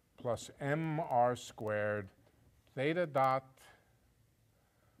 Plus mr squared theta dot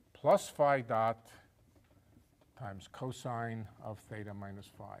plus phi dot times cosine of theta minus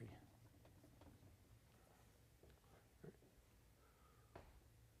phi.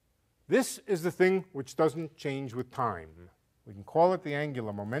 This is the thing which doesn't change with time. We can call it the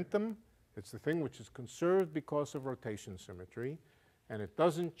angular momentum. It's the thing which is conserved because of rotation symmetry, and it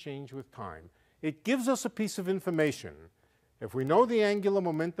doesn't change with time. It gives us a piece of information. If we know the angular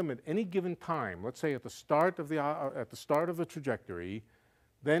momentum at any given time, let's say at the start of the trajectory,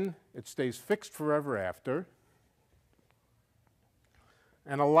 then it stays fixed forever after,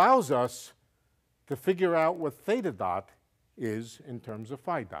 and allows us to figure out what theta dot is in terms of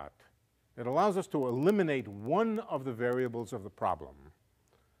phi dot. It allows us to eliminate one of the variables of the problem.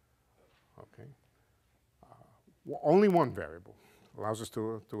 Okay, only one variable. Allows us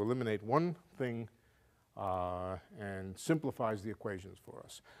to eliminate one thing and simplifies the equations for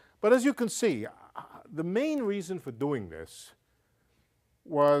us. But as you can see, the main reason for doing this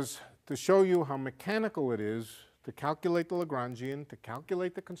was to show you how mechanical it is to calculate the Lagrangian, to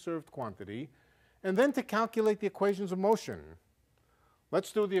calculate the conserved quantity, and then to calculate the equations of motion.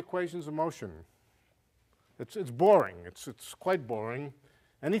 Let's do the equations of motion. It's boring. It's quite boring.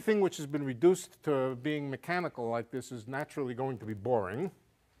 Anything which has been reduced to being mechanical like this is naturally going to be boring.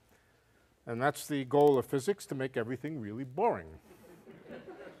 And that's the goal of physics, to make everything really boring.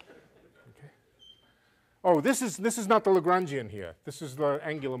 Okay. Oh, this is not the Lagrangian here. This is the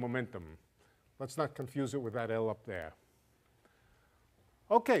angular momentum. Let's not confuse it with that L up there.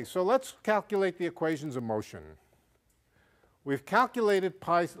 Okay, so let's calculate the equations of motion. We've calculated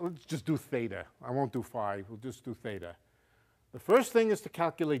pi. Let's just do theta. I won't do phi. We'll just do theta. The first thing is to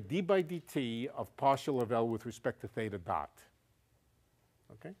calculate d by dt of partial of L with respect to theta dot.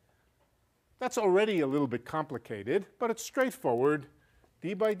 Okay? That's already a little bit complicated, but it's straightforward.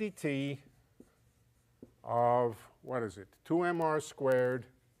 D by dt of, what is it, 2mr squared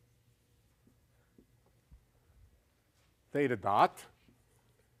theta dot.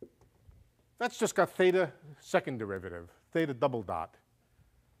 That's just got theta second derivative, theta double dot.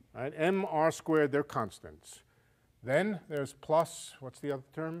 Right? mr squared, they're constants. Then there's plus, what's the other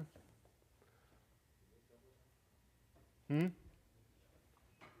term?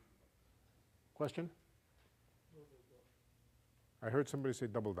 Question? I heard somebody say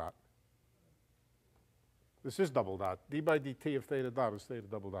double dot. This is double dot. D by dt of theta dot is theta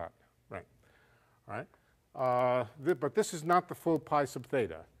double dot. Right. All right. But this is not the full pi sub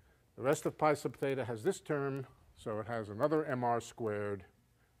theta. The rest of pi sub theta has this term, so it has another mr squared.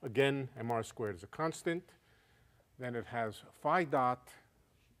 Again, mr squared is a constant. Then it has phi dot,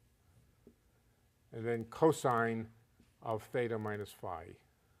 and then cosine of theta minus phi.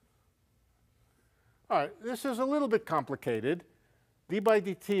 All right, this is a little bit complicated. D by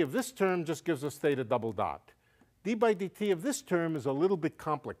dt of this term just gives us theta double dot. D by dt of this term is a little bit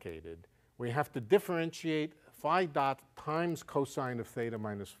complicated. We have to differentiate phi dot times cosine of theta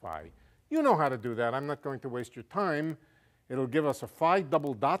minus phi. You know how to do that. I'm not going to waste your time. It'll give us a phi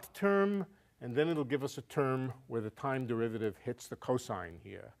double dot term, and then it'll give us a term where the time derivative hits the cosine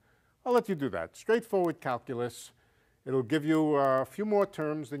here. I'll let you do that. Straightforward calculus. It'll give you a few more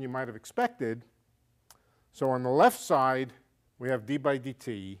terms than you might have expected. So on the left side, we have d by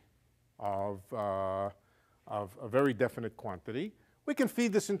dt of a very definite quantity. We can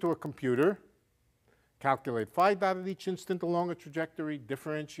feed this into a computer, calculate phi dot at each instant along a trajectory,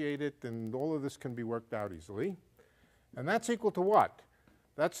 differentiate it, and all of this can be worked out easily. And that's equal to what?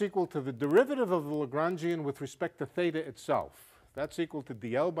 That's equal to the derivative of the Lagrangian with respect to theta itself. That's equal to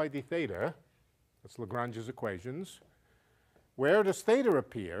dl by d theta That's Lagrange's equations. Where does theta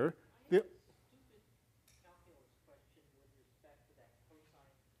appear? The Calculus question with respect to that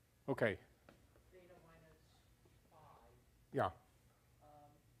cosine okay, theta minus phi. yeah.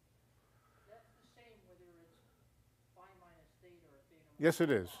 That's the same whether it's phi minus theta or theta minus Yes,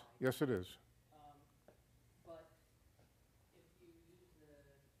 it is. phi. Yes, it is. But if you use the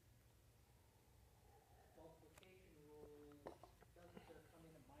multiplication rule, doesn't there come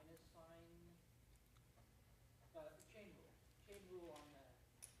in a minus sign? Chain rule on the.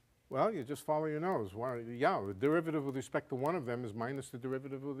 Well, you just follow your nose. Why, yeah, the derivative with respect to one of them is minus the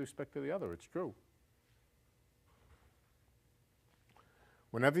derivative with respect to the other. It's true.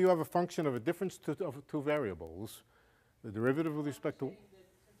 Whenever you have a function of a difference of two variables, the derivative with respect to... Since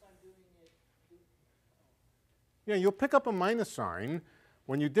I'm doing it, Yeah, you'll pick up a minus sign.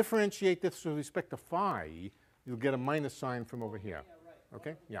 When you differentiate this with respect to phi, you'll get a minus sign from over here. yeah, right.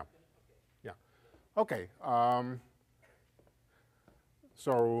 Okay? Yeah. Yeah. Okay.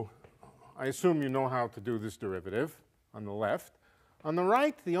 So I assume you know how to do this derivative on the left. On the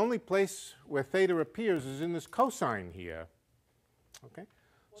right, the only place where theta appears is in this cosine here. Okay?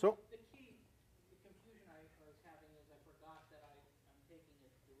 So The confusion I was having is I forgot that I'm taking a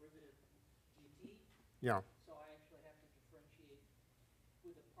derivative dt, yeah. so I actually have to differentiate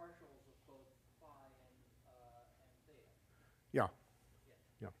with the partials of both phi and theta. Yeah.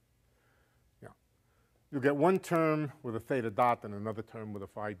 Yeah. Yeah. You'll get one term with a theta dot and another term with a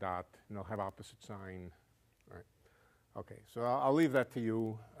phi dot, and they'll have opposite sign. All right. Okay, so I'll leave that to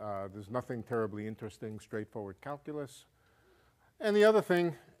you. There's nothing terribly interesting, straightforward calculus. And the other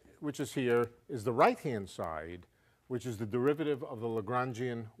thing, which is here, is the right-hand side, which is the derivative of the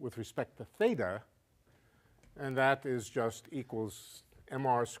Lagrangian with respect to theta, and that is just equals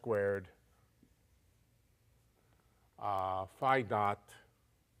mr squared phi dot,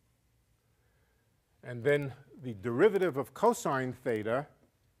 and then the derivative of cosine theta,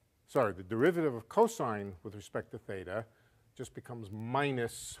 sorry, the derivative of cosine with respect to theta just becomes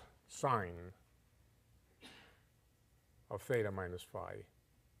minus sine of theta minus phi.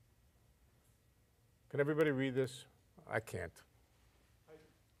 Can everybody read this? I can't.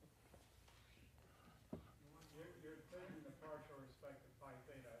 You're taking the partial respect to phi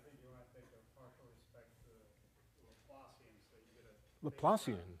theta. I think you want to take the partial respect to Laplacian, so you get a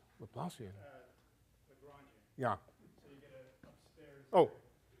Laplacian. Lagrangian. Yeah. So you get a upstairs. Oh.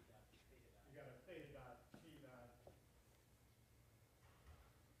 You got a theta dot t dot.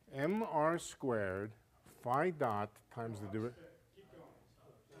 Mr squared phi dot times the derivative. Keep going.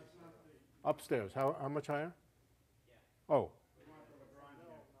 That's not the. Upstairs. How much higher? Oh. We want the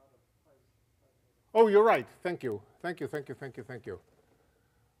Lagrangian. Oh, you're right. Thank you. Thank you. Thank you. Thank you. Thank you.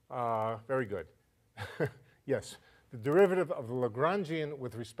 Very good. Yes. The derivative of the Lagrangian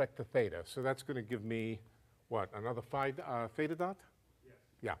with respect to theta. So that's going to give me, what, another phi theta dot? Yes.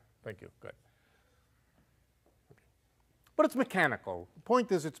 Yeah. Thank you. Good. Okay. But it's mechanical. The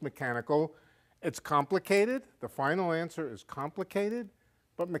point is it's mechanical. It's complicated. The final answer is complicated,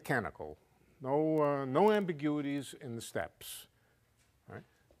 but mechanical. No ambiguities in the steps. All right.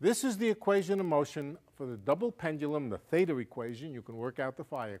 This is the equation of motion for the double pendulum, the theta equation. You can work out the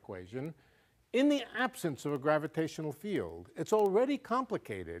phi equation. In the absence of a gravitational field, it's already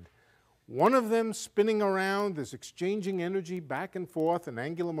complicated. One of them spinning around is exchanging energy back and forth and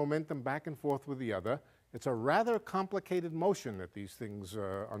angular momentum back and forth with the other. It's a rather complicated motion that these things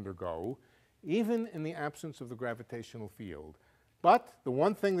undergo, even in the absence of the gravitational field. But the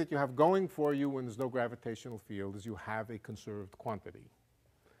one thing that you have going for you when there's no gravitational field is you have a conserved quantity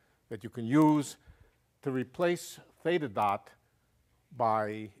that you can use to replace theta dot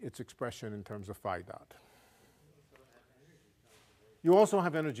by its expression in terms of phi dot. You also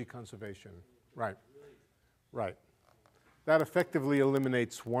have energy conservation. Right. Right. That effectively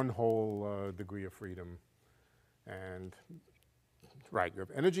eliminates one whole degree of freedom. And right, you have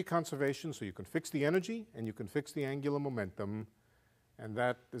energy conservation, so you can fix the energy and you can fix the angular momentum. And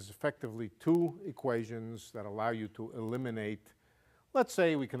that is effectively two equations that allow you to eliminate, let's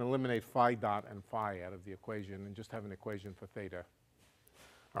say we can eliminate phi dot and phi out of the equation and just have an equation for theta.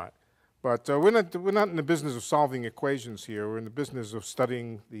 All right. But we're not in the business of solving equations here. We're in the business of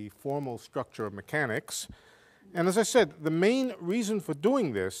studying the formal structure of mechanics. And as I said, the main reason for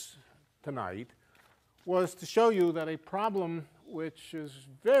doing this tonight was to show you that a problem which is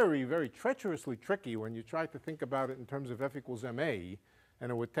very, very treacherously tricky when you try to think about it in terms of F equals ma, and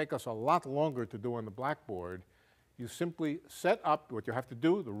it would take us a lot longer to do on the blackboard, you simply set up what you have to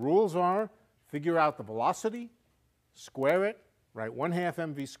do. The rules are figure out the velocity, square it, write 1/2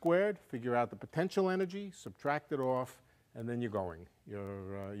 mv squared, figure out the potential energy, subtract it off, and then you're going.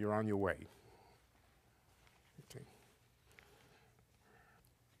 You're on your way.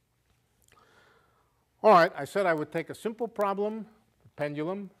 All right, I said I would take a simple problem, the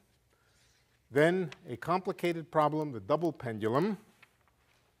pendulum, then a complicated problem, the double pendulum.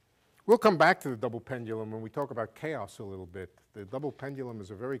 We'll come back to the double pendulum when we talk about chaos a little bit. The double pendulum is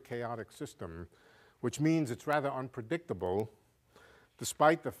a very chaotic system, which means it's rather unpredictable,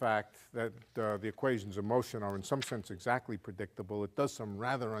 despite the fact that the equations of motion are in some sense exactly predictable. It does some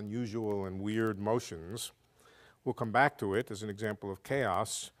rather unusual and weird motions. We'll come back to it as an example of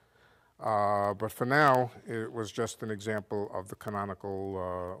chaos. But for now, it was just an example of the canonical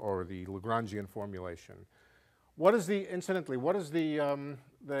or the Lagrangian formulation. What is incidentally, what is the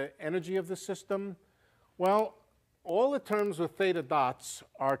energy of the system? Well, all the terms with theta dots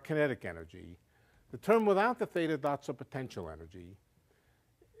are kinetic energy. The term without the theta dots are potential energy.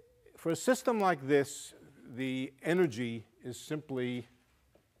 For a system like this, the energy is simply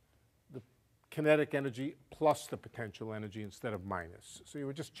the kinetic energy plus the potential energy instead of minus. So you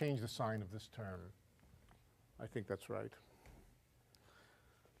would just change the sign of this term. I think that's right.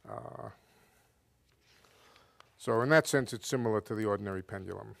 So in that sense, it's similar to the ordinary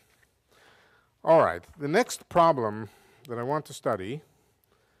pendulum. All right, the next problem that I want to study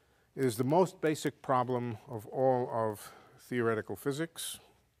is the most basic problem of all of theoretical physics.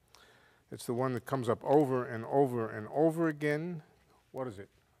 It's the one that comes up over and over and over again. What is it?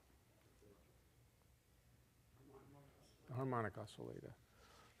 The harmonic oscillator.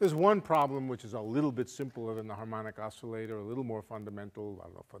 There's one problem which is a little bit simpler than the harmonic oscillator, a little more fundamental, I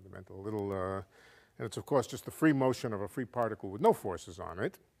don't know, fundamental, a little, and it's of course just the free motion of a free particle with no forces on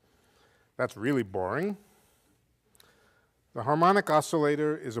it. That's really boring. The harmonic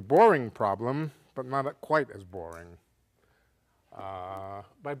oscillator is a boring problem, but not quite as boring.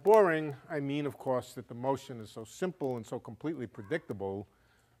 By boring, I mean, of course, that the motion is so simple and so completely predictable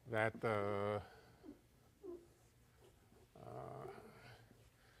that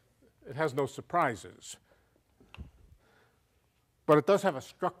it has no surprises. But it does have a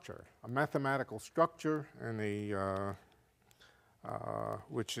structure, a mathematical structure, and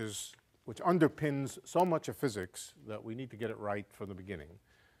which underpins so much of physics that we need to get it right from the beginning.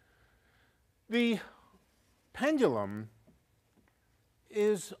 The pendulum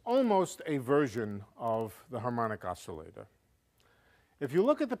is almost a version of the harmonic oscillator. If you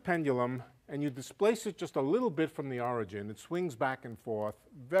look at the pendulum and you displace it just a little bit from the origin, it swings back and forth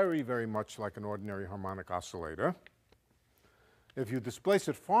very, very much like an ordinary harmonic oscillator. If you displace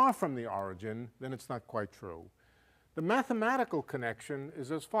it far from the origin, then it's not quite true. The mathematical connection is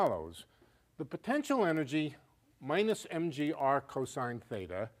as follows. The potential energy minus mgr cosine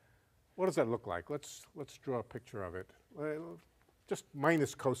theta, what does that look like? Let's draw a picture of it. Just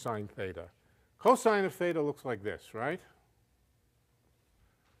minus cosine theta. Cosine of theta looks like this, right?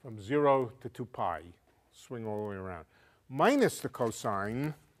 From 0 to 2 pi, swing all the way around. Minus the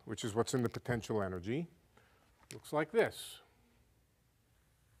cosine, which is what's in the potential energy, looks like this.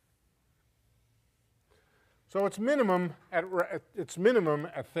 So it's minimum at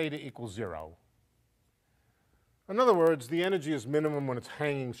theta equals 0. In other words, the energy is minimum when it's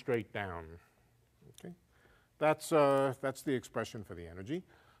hanging straight down. Okay? That's the expression for the energy.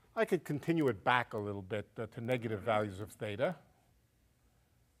 I could continue it back a little bit to negative values of theta.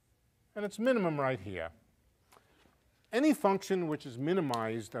 And it's minimum right here. Any function which is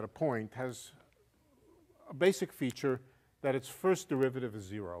minimized at a point has a basic feature that its first derivative is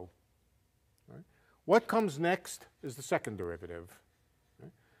 0. Right? What comes next is the second derivative.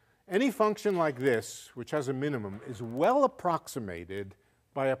 Right? Any function like this, which has a minimum, is well approximated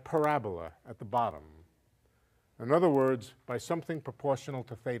by a parabola at the bottom. In other words, by something proportional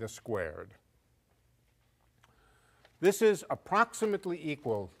to theta squared. This is approximately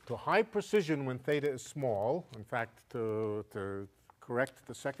equal to high precision when theta is small. In fact, to correct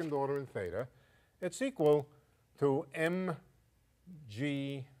the second order in theta, it's equal to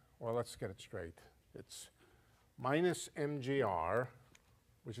mg, well, let's get it straight. It's minus mgr,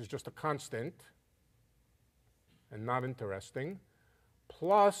 which is just a constant and not interesting,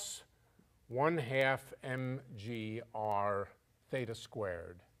 plus 1/2 mgr theta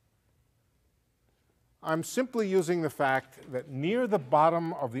squared. I'm simply using the fact that near the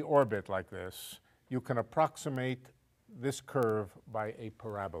bottom of the orbit like this, you can approximate this curve by a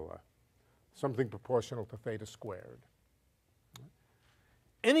parabola, something proportional to theta squared.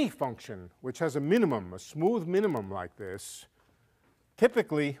 Any function which has a minimum, a smooth minimum like this,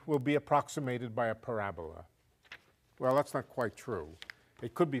 typically will be approximated by a parabola. Well, that's not quite true.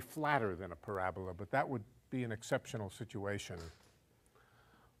 It could be flatter than a parabola, but that would be an exceptional situation.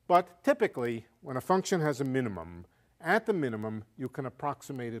 But typically, when a function has a minimum, at the minimum, you can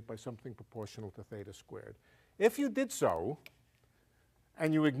approximate it by something proportional to theta squared. If you did so,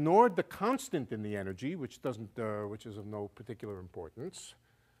 and you ignored the constant in the energy, which is of no particular importance.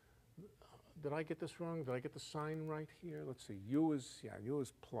 Did I get this wrong? Did I get the sign right here? Let's see. U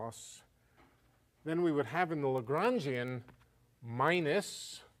is plus. Then we would have in the Lagrangian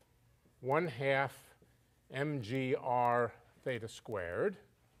minus 1/2 mgr theta squared.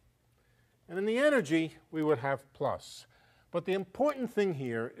 And in the energy, we would have plus. But the important thing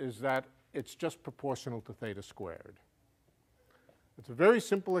here is that it's just proportional to theta squared. It's a very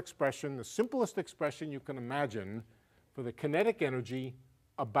simple expression, the simplest expression you can imagine for the kinetic energy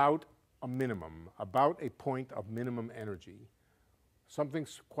about a minimum, about a point of minimum energy.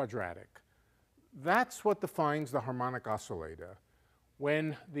 Something's quadratic. That's what defines the harmonic oscillator.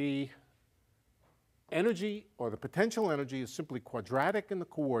 When the energy or the potential energy is simply quadratic in the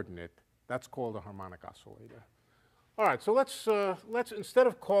coordinate, that's called a harmonic oscillator. All right, so let's instead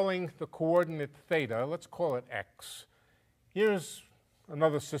of calling the coordinate theta, let's call it x. Here's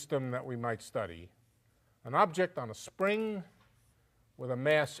another system that we might study. An object on a spring with a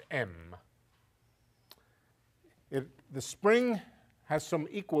mass m. The spring has some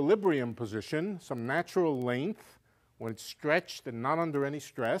equilibrium position, some natural length when it's stretched and not under any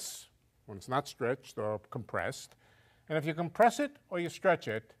stress, when it's not stretched or compressed. And if you compress it or you stretch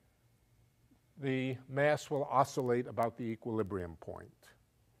it, the mass will oscillate about the equilibrium point.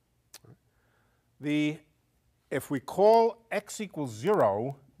 If we call x equals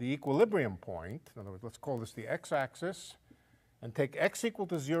 0 the equilibrium point, in other words, let's call this the x-axis, and take x equal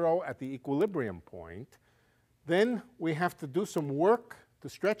to 0 at the equilibrium point, then we have to do some work to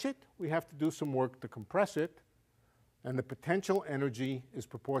stretch it, we have to do some work to compress it, and the potential energy is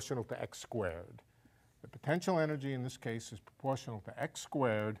proportional to x squared. The potential energy in this case is proportional to x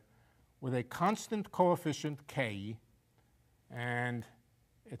squared with a constant coefficient k, and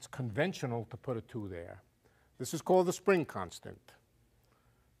it's conventional to put a 2 there. This is called the spring constant.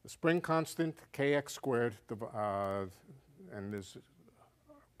 The spring constant, kx squared, and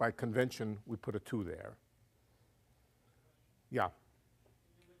by convention, we put a 2 there. Yeah?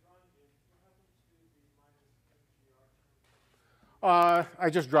 I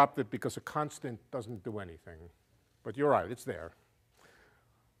just dropped it because a constant doesn't do anything. But you're right, it's there.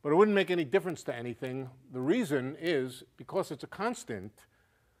 But it wouldn't make any difference to anything. The reason is because it's a constant,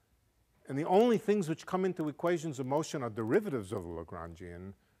 and the only things which come into equations of motion are derivatives of the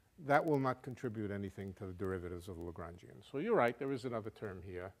Lagrangian, that will not contribute anything to the derivatives of the Lagrangian. So you're right, there is another term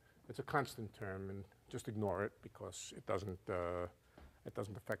here. It's a constant term, and just ignore it because it doesn't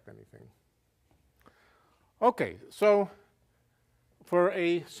affect anything. Okay, so for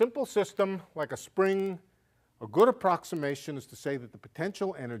a simple system like a spring, a good approximation is to say that the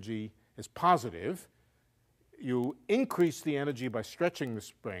potential energy is positive. You increase the energy by stretching the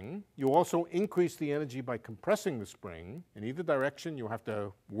spring. You also increase the energy by compressing the spring. In either direction, you have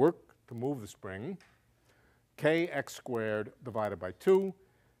to work to move the spring. Kx squared divided by 2.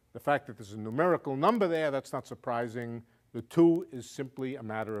 The fact that there's a numerical number there, that's not surprising. The 2 is simply a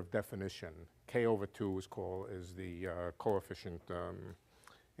matter of definition. K over 2 is the coefficient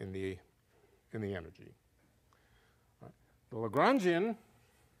in the energy. The Lagrangian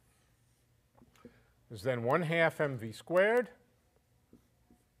is then 1/2 mv squared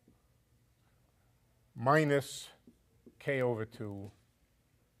minus k over 2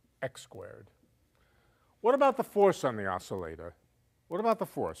 x squared. What about the force on the oscillator? What about the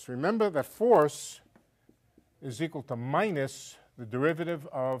force? Remember that force is equal to minus the derivative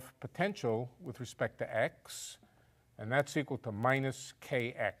of potential with respect to x, and that's equal to minus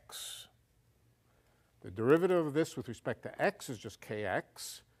kx. The derivative of this with respect to x is just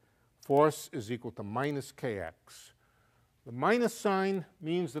kx. Force is equal to minus kx. The minus sign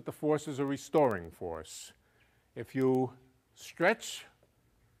means that the force is a restoring force. If you stretch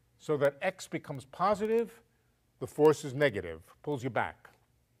so that x becomes positive, the force is negative, pulls you back.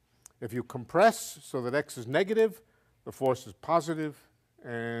 If you compress so that x is negative, the force is positive,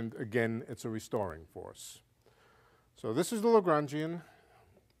 and again, it's a restoring force. So this is the Lagrangian.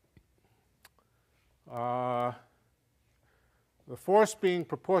 The force being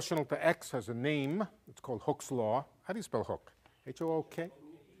proportional to x has a name. It's called Hooke's law. How do you spell Hooke? H-O-O-K?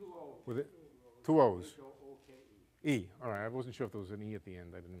 With it? 2 O's. E. All right, I wasn't sure if there was an E at the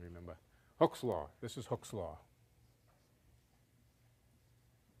end. I didn't remember. Hooke's law. This is Hooke's law.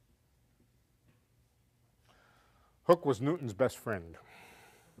 Hooke was Newton's best friend.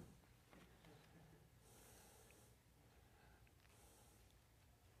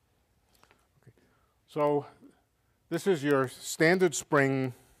 Okay. So this is your standard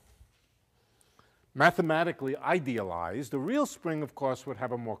spring, mathematically idealized. The real spring, of course, would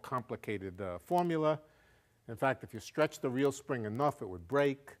have a more complicated formula. In fact, if you stretch the real spring enough, it would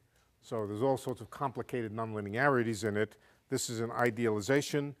break. So there's all sorts of complicated nonlinearities in it. This is an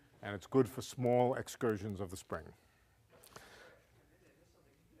idealization, and it's good for small excursions of the spring.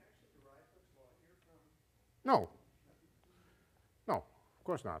 No. No, of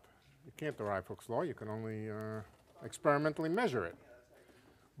course not. You can't derive Hooke's law. You can only experimentally measure it.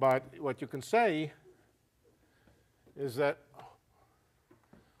 But what you can say is that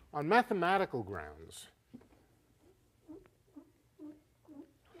on mathematical grounds,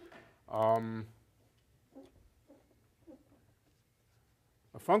 a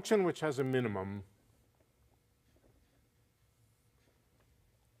function which has a minimum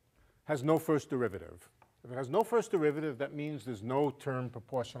has no first derivative. If it has no first derivative, that means there's no term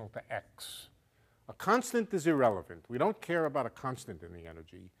proportional to x. A constant is irrelevant. We don't care about a constant in the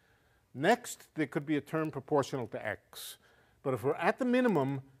energy. Next, there could be a term proportional to x. But if we're at the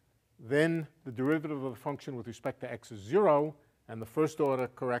minimum, then the derivative of the function with respect to x is 0, and the first order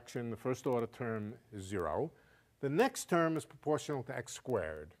correction, the first order term is 0. The next term is proportional to x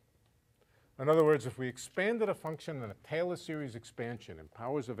squared. In other words, if we expanded a function in a Taylor series expansion in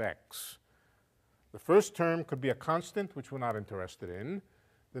powers of x, the first term could be a constant, which we're not interested in.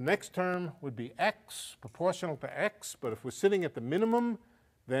 The next term would be x, proportional to x, but if we're sitting at the minimum,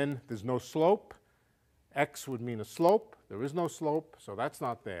 then there's no slope. X would mean a slope. There is no slope, so that's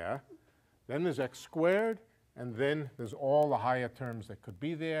not there. Then there's x squared, and then there's all the higher terms that could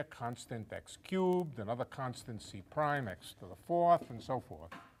be there, constant x cubed, another constant c prime, x to the fourth, and so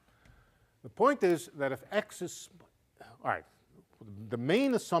forth. The point is that if x is, all right, the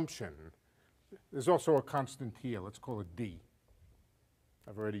main assumption, there's also a constant here. Let's call it d.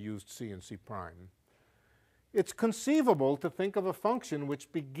 I've already used c and c prime. It's conceivable to think of a function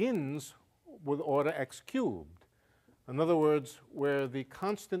which begins with order x cubed. In other words, where the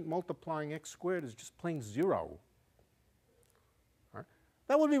constant multiplying x squared is just plain 0. Right?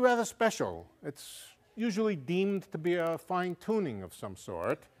 That would be rather special. It's usually deemed to be a fine-tuning of some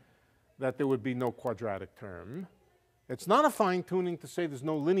sort, that there would be no quadratic term. It's not a fine-tuning to say there's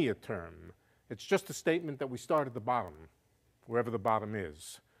no linear term. It's just a statement that we start at the bottom, wherever the bottom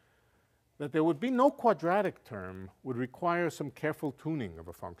is. That there would be no quadratic term would require some careful tuning of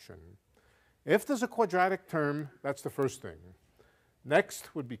a function. If there's a quadratic term, that's the first thing.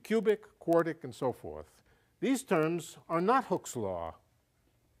 Next would be cubic, quartic, and so forth. These terms are not Hooke's law.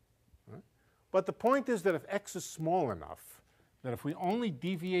 Right? But the point is that if x is small enough, that if we only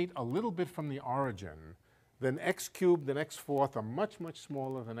deviate a little bit from the origin, then x cubed and x fourth are much, much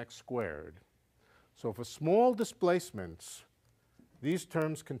smaller than x squared. So for small displacements, these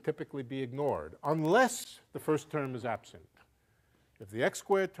terms can typically be ignored, unless the first term is absent. If the x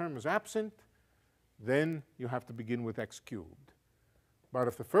squared term is absent, then you have to begin with x cubed. But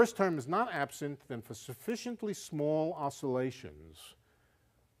if the first term is not absent, then for sufficiently small oscillations,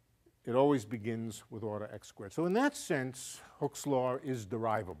 it always begins with order x squared. So in that sense, Hooke's law is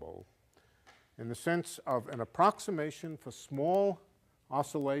derivable, in the sense of an approximation for small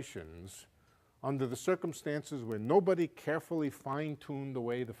oscillations under the circumstances where nobody carefully fine-tuned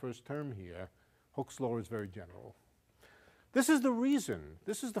away the first term here. Hooke's law is very general. This is the reason,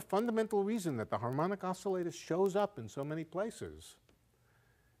 this is the fundamental reason that the harmonic oscillator shows up in so many places.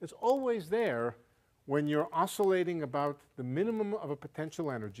 It's always there when you're oscillating about the minimum of a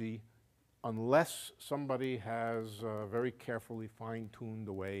potential energy, unless somebody has very carefully fine-tuned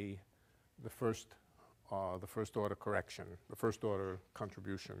away the first order correction, the first order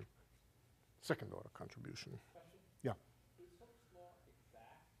contribution, second order contribution. Yeah.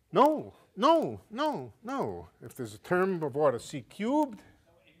 No, no, no, no. If there's a term of order c cubed.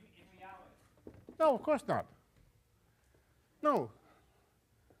 No, of course not. No.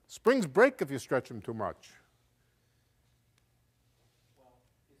 Springs break if you stretch them too much. Well,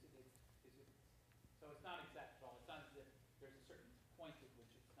 so it's not exact at all. It's not as if there's a certain point at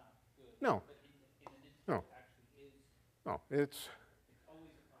which it's not good. No. But in an instance No. it actually is. No, it's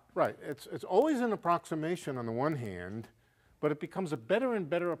Always a problem. right. It's always an approximation on the one hand, but it becomes a better and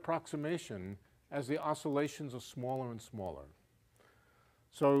better approximation as the oscillations are smaller and smaller.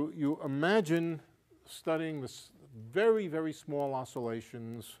 So you imagine studying this very, very small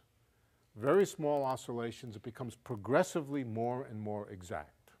oscillations, it becomes progressively more and more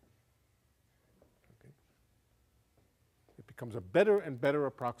exact. Okay. It becomes a better and better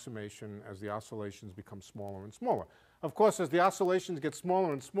approximation as the oscillations become smaller and smaller. Of course, as the oscillations get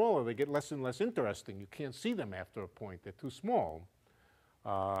smaller and smaller, they get less and less interesting. You can't see them after a point. They're too small.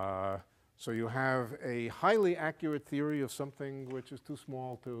 So you have a highly accurate theory of something which is too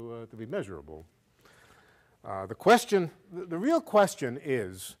small to be measurable. The real question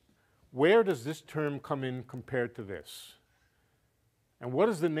is, where does this term come in compared to this? And what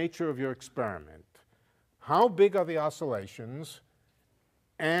is the nature of your experiment? How big are the oscillations?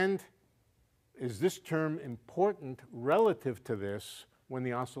 And is this term important relative to this when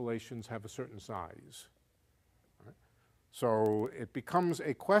the oscillations have a certain size? Right? So it becomes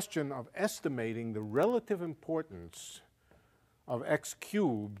a question of estimating the relative importance of x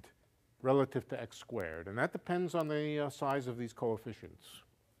cubed relative to x squared. And that depends on the size of these coefficients.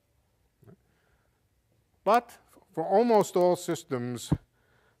 Right? But for almost all systems,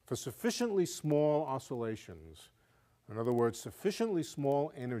 for sufficiently small oscillations, in other words, sufficiently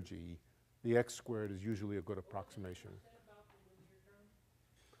small energy, the x squared is usually a good approximation.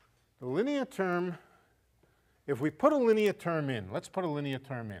 The linear term, if we put a linear term in, let's put a linear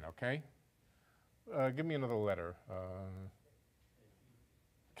term in, okay? Give me another letter.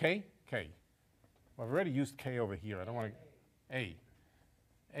 K? K. Well, I've already used K over here. I don't want to. A.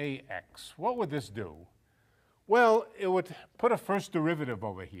 AX. What would this do? Well, it would put a first derivative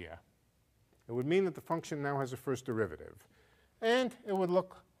over here. It would mean that the function now has a first derivative. And it would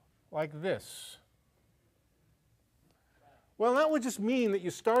look like this. Well, that would just mean that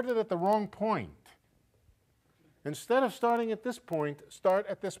you started at the wrong point. Instead of starting at this point, start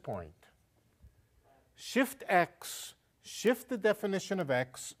at this point. Shift x, shift the definition of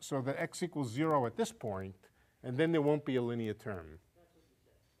x so that x equals 0 at this point, and then there won't be a linear term.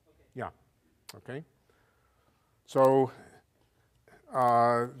 Yeah, okay. So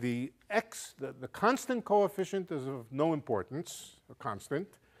the x, the constant coefficient is of no importance, a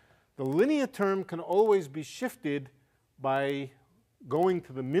constant. The linear term can always be shifted by going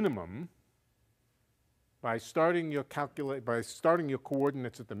to the minimum, by starting your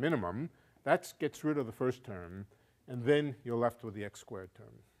coordinates at the minimum. That gets rid of the first term, and then you're left with the x squared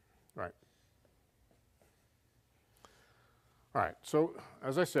term. Right. All right, so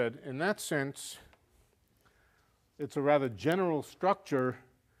as I said, in that sense, it's a rather general structure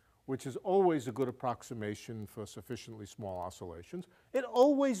which is always a good approximation for sufficiently small oscillations. It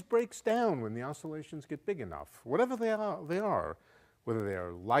always breaks down when the oscillations get big enough, whatever they are, whether they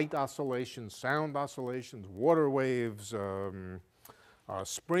are light oscillations, sound oscillations, water waves,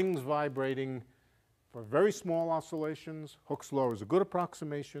 springs vibrating. For very small oscillations, Hooke's law is a good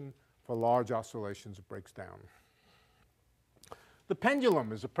approximation. For large oscillations, it breaks down. The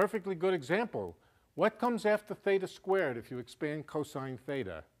pendulum is a perfectly good example. What comes after theta squared if you expand cosine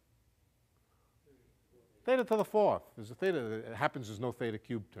theta? Theta to the fourth. There's a theta. It happens there's no theta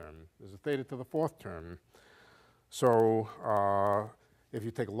cubed term. There's a theta to the fourth term. So if you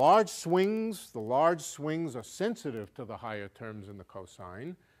take large swings, the large swings are sensitive to the higher terms in the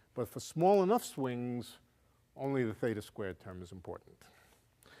cosine. But for small enough swings, only the theta squared term is important.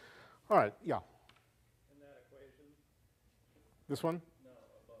 All right, yeah. In that equation? This one? No,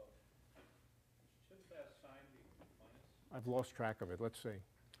 above. Shouldn't that sign be minus? I've lost track of it. Let's see.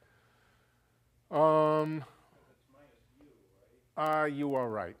 Because it's minus u, right? You are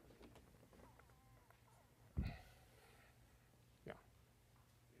right. Yeah.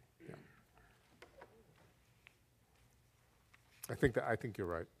 Yeah. I think you're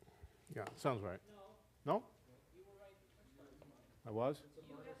right. Yeah, sounds right. No, No? you were right the first time. I was? You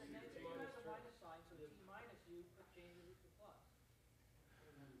have the minus sign, so t minus u changes it to plus.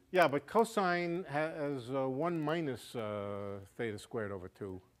 Yeah, but cosine has 1 minus theta squared over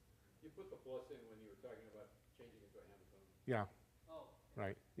 2. You put the plus in when you were talking about changing it to a Hamiltonian. Yeah, Oh,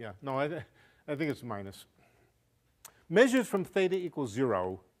 right. Yeah. No, I think it's minus. Measured from theta equals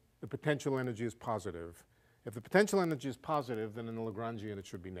 0, the potential energy is positive. If the potential energy is positive, then in the Lagrangian it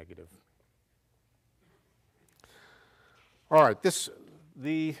should be negative. All right,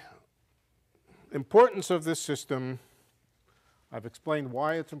 the importance of this system, I've explained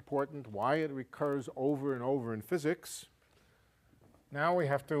why it's important, why it recurs over and over in physics. Now we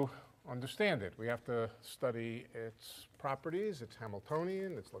have to understand it. We have to study its properties, its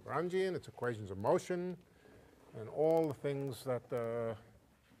Hamiltonian, its Lagrangian, its equations of motion, and all the things that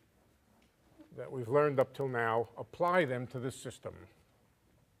we've learned up till now, apply them to this system.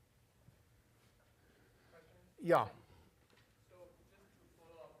 Yeah. So just to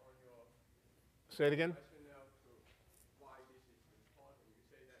follow up on your Say it again. rationale to why this is important, you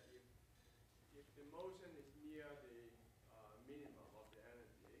say that if the motion is near the minimum of the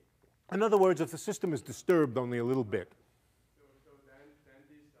energy, In other words, if the system is disturbed only a little bit. so then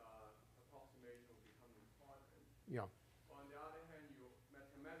this approximation will become important. Yeah. On the other hand,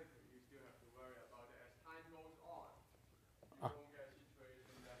 mathematically you still have to worry about it as time goes on. You won't get a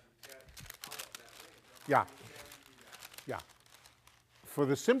situation that you get out of that range. Yeah. You guarantee that. Yeah. For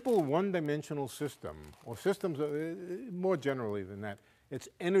the simple one-dimensional system, or systems more generally than that, It's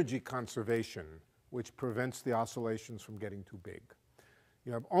energy conservation which prevents the oscillations from getting too big.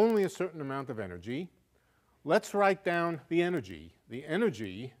 You have only a certain amount of energy. Let's write down the energy. The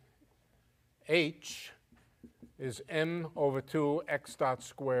energy, H, is m over 2 x dot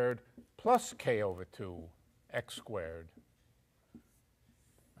squared plus k over 2 x squared.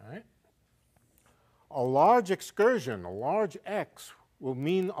 All right? A large excursion, a large x, will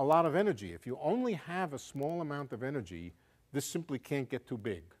mean a lot of energy. If you only have a small amount of energy, this simply can't get too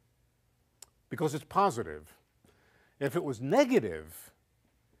big because it's positive. If it was negative,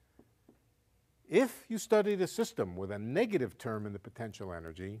 if you studied a system with a negative term in the potential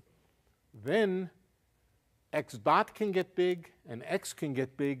energy, then x dot can get big and x can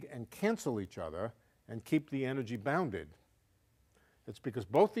get big and cancel each other and keep the energy bounded. It's because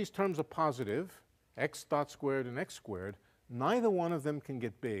both these terms are positive, x dot squared and x squared, neither one of them can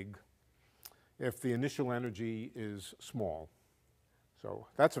get big if the initial energy is small. So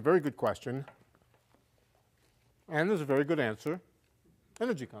that's a very good question. And there's a very good answer,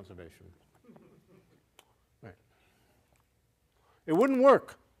 energy conservation. Right. It wouldn't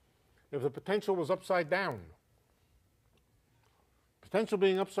work if the potential was upside down. Potential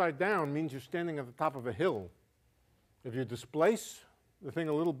being upside down means you're standing at the top of a hill. If you displace the thing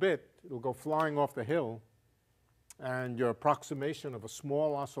a little bit, it'll go flying off the hill, and your approximation of a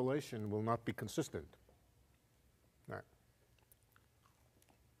small oscillation will not be consistent. All right.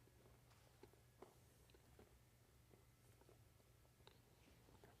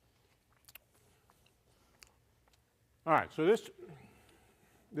 All right, so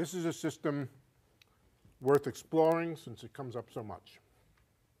this is a system worth exploring since it comes up so much.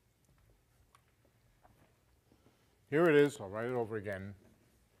 Here it is. I'll write it over again.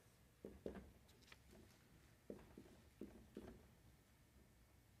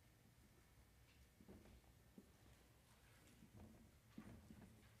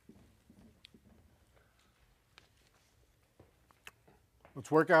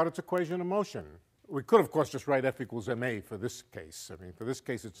 Let's work out its equation of motion. We could, of course, just write F equals ma for this case. I mean, for this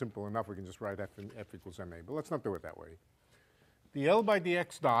case, it's simple enough. We can just write F equals ma. But let's not do it that way. dl by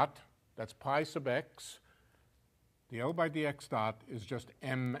dx dot, that's pi sub x. dl by dx dot is just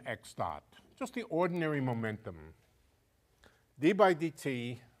mx dot, just the ordinary momentum. d by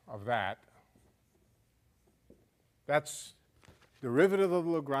dt of that, that's derivative of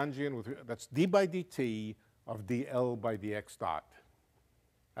the Lagrangian. That's d by dt of dl by dx dot.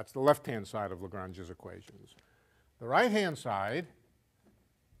 That's the left-hand side of Lagrange's equations. The right-hand side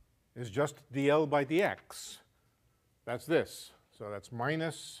is just dl by dx. That's this. So that's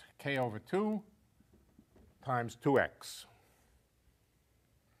minus k over 2 times 2x.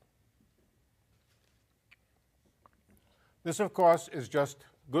 This, of course, is just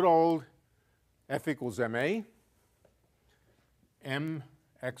good old F equals ma.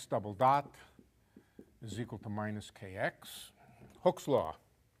 Mx double dot is equal to minus kx. Hooke's law.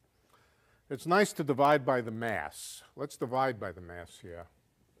 It's nice to divide by the mass. Let's divide by the mass here.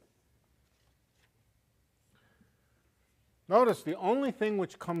 Notice the only thing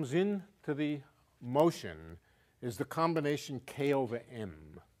which comes into the motion is the combination k over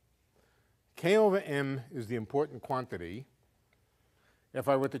m. K over m is the important quantity. If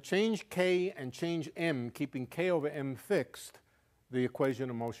I were to change k and change m, keeping k over m fixed, the equation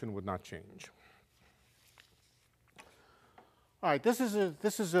of motion would not change. All right, this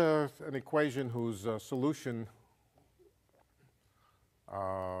is an equation whose solution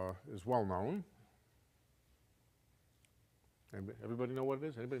is well known. Everybody know what it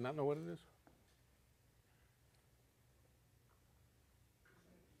is? Anybody not know what it is?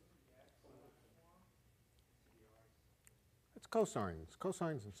 It's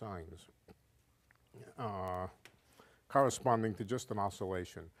cosines and sines, corresponding to just an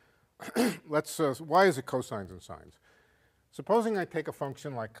oscillation. Why is it cosines and sines? Supposing I take a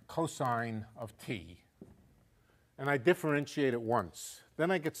function like cosine of t, and I differentiate it once. Then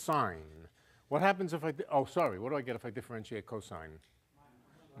I get sine. What happens if I, what do I get if I differentiate cosine?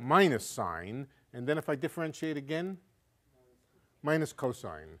 Minus sine. And then if I differentiate again? Minus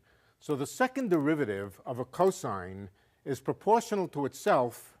cosine. So the second derivative of a cosine is proportional to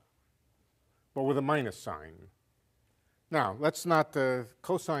itself, but with a minus sign. Now, let's not,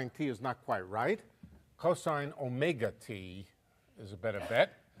 cosine t is not quite right. Cosine omega t is a better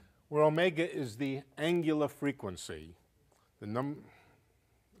bet, where omega is the angular frequency,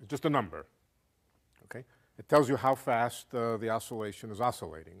 just a number. Okay? It tells you how fast the oscillation is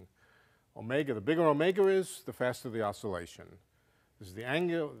oscillating. Omega, the bigger omega is, the faster the oscillation. This is the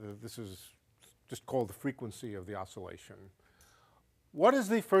angle, this is just called the frequency of the oscillation. What is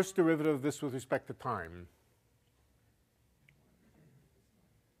the first derivative of this with respect to time?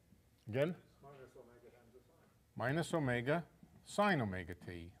 Again? Minus omega times the sine. Minus omega sine omega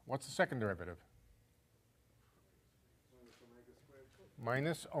t. What's the second derivative? Minus omega squared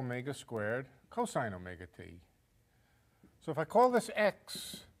Minus omega squared cosine cosine. omega t. So if I call this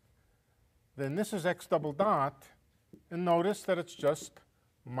x, then this is x double dot, and notice that it's just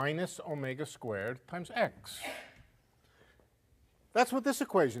minus omega squared times x. That's what this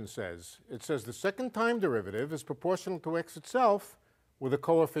equation says. It says the second time derivative is proportional to x itself with a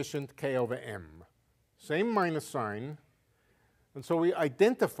coefficient k over m. Same minus sign, and so we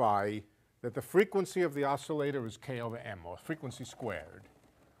identify that the frequency of the oscillator is k over m, or frequency squared.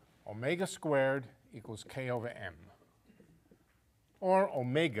 Omega squared equals k over m. Or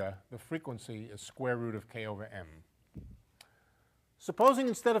omega, the frequency, is square root of k over m. Supposing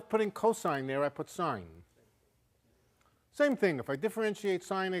instead of putting cosine there, I put sine. Same thing. If I differentiate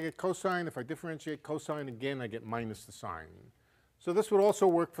sine, I get cosine. If I differentiate cosine again, I get minus the sine. So this would also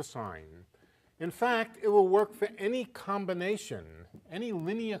work for sine. In fact, it will work for any combination, any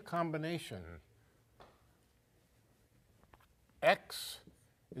linear combination. X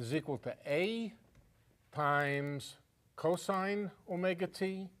is equal to A times cosine omega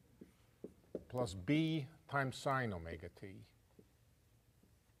t plus B times sine omega t.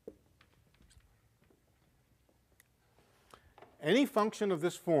 Any function of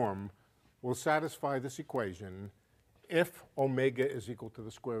this form will satisfy this equation if omega is equal to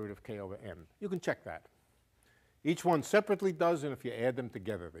the square root of k over m. You can check that. Each one separately does, and if you add them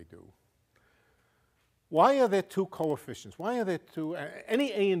together, they do. Why are there two coefficients? Why are there two?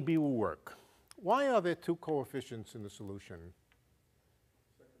 Any a and b will work. Why are there two coefficients in the solution?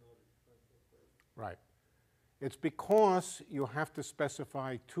 Right. It's because you have to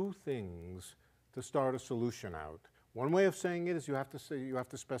specify two things to start a solution out. One way of saying it is you have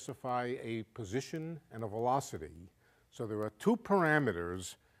to specify a position and a velocity. So there are two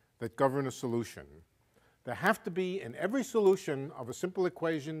parameters that govern a solution. There have to be, in every solution of a simple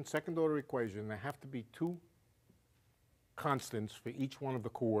equation, second order equation, there have to be two constants for each one of the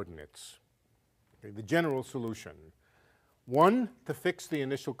coordinates. Okay, the general solution. One to fix the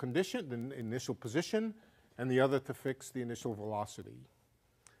initial condition, the initial position, and the other to fix the initial velocity.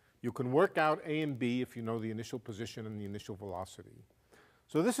 You can work out A and B if you know the initial position and the initial velocity.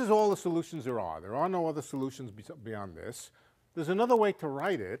 So this is all the solutions there are. There are no other solutions beyond this. There's another way to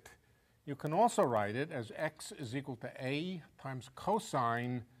write it. You can also write it as x is equal to A times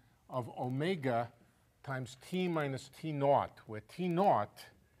cosine of omega times t minus t naught, where t naught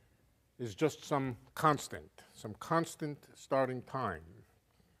is just some constant starting time.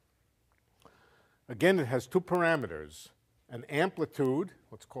 Again, it has two parameters. An amplitude,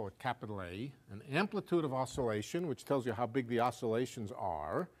 let's call it capital A, an amplitude of oscillation, which tells you how big the oscillations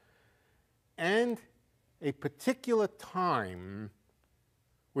are, and a particular time,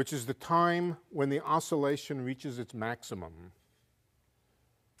 which is the time when the oscillation reaches its maximum.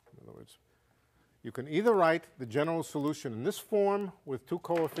 In other words, you can either write the general solution in this form with two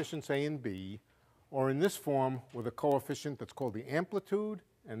coefficients A and B, or in this form with a coefficient that's called the amplitude,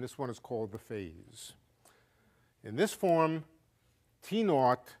 and this one is called the phase. In this form, T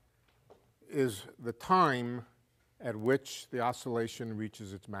naught is the time at which the oscillation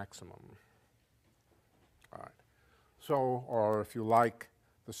reaches its maximum. All right. So, or if you like,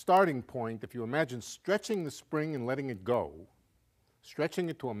 the starting point, if you imagine stretching the spring and letting it go, stretching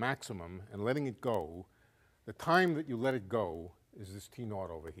it to a maximum and letting it go, the time that you let it go is this T naught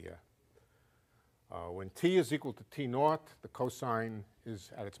over here. When T is equal to T naught, the cosine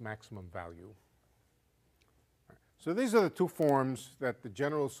is at its maximum value. So these are the two forms that the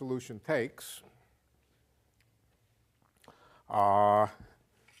general solution takes. And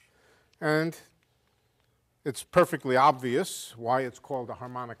it's perfectly obvious why it's called a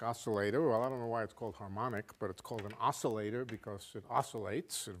harmonic oscillator. Well, I don't know why it's called harmonic, but it's called an oscillator because it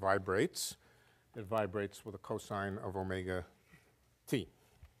oscillates, it vibrates. It vibrates with a cosine of omega t.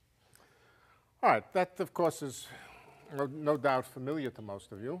 All right, that of course is no doubt familiar to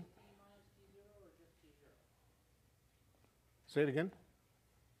most of you. Say it again.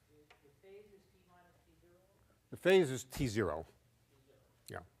 The phase is T0.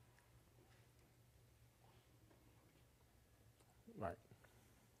 Yeah. Right.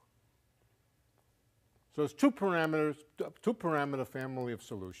 So it's two parameter family of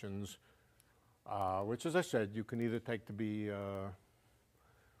solutions, which, as I said, you can either take to be. The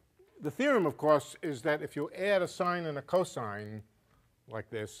theorem, of course, is that if you add a sine and a cosine like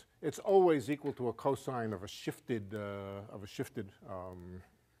this, it's always equal to a cosine of a shifted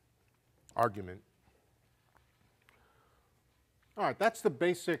argument. All right, that's the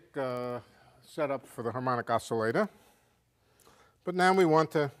basic setup for the harmonic oscillator. But now we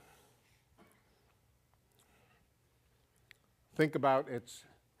want to think about its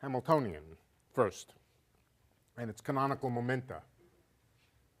Hamiltonian first, and its canonical momentum.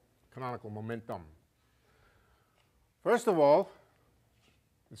 First of all,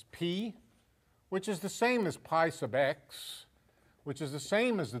 is P, which is the same as pi sub x, which is the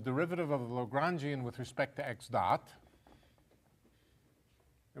same as the derivative of the Lagrangian with respect to x dot.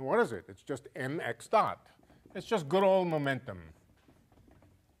 And what is it? It's just mx dot. It's just good old momentum.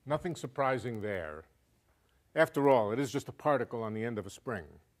 Nothing surprising there. After all, it is just a particle on the end of a spring.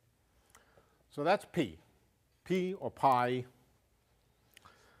 So that's P. P or pi.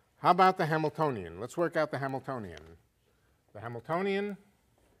 How about the Hamiltonian? Let's work out the Hamiltonian. The Hamiltonian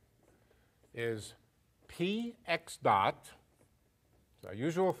is px dot, it's our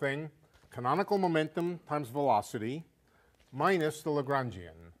usual thing, canonical momentum times velocity, minus the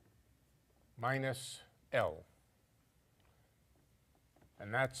Lagrangian, minus L.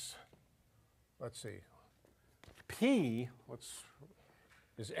 And that's, let's see, P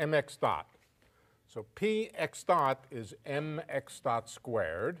is mx dot. So px dot is mx dot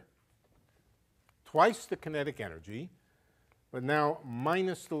squared, twice the kinetic energy, but now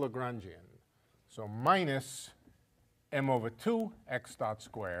minus the Lagrangian. So minus m over 2 x dot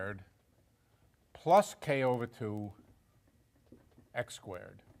squared plus k over 2 x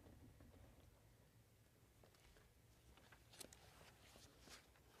squared.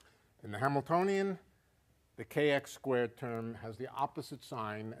 In the Hamiltonian, the kx squared term has the opposite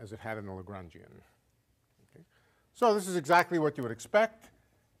sign as it had in the Lagrangian. Okay. So this is exactly what you would expect.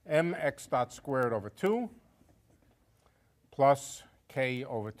 Mx dot squared over 2 plus k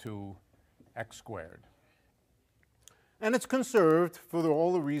over 2 x squared. And it's conserved for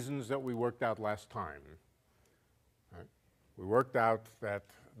all the reasons that we worked out last time. Right? We worked out that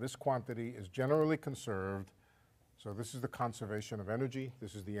this quantity is generally conserved. So this is the conservation of energy.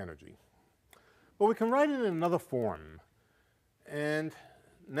 This is the energy. But we can write it in another form. And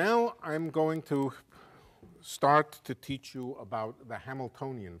now I'm going to start to teach you about the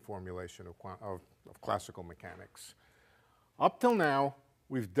Hamiltonian formulation of classical mechanics. Up till now,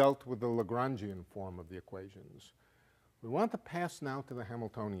 we've dealt with the Lagrangian form of the equations. We want to pass now to the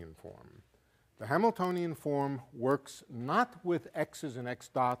Hamiltonian form. The Hamiltonian form works not with x's and x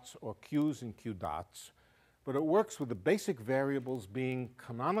dots or q's and q dots, but it works with the basic variables being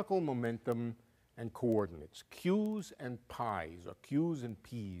canonical momentum and coordinates, q's and pi's, or q's and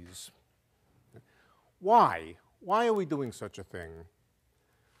p's. Why? Why are we doing such a thing?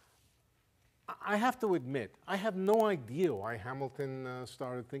 I have to admit, I have no idea why Hamilton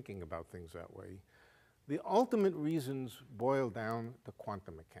started thinking about things that way. The ultimate reasons boil down to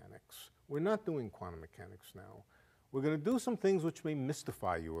quantum mechanics. We're not doing quantum mechanics now. We're going to do some things which may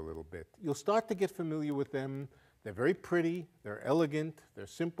mystify you a little bit. You'll start to get familiar with them. They're very pretty, they're elegant, they're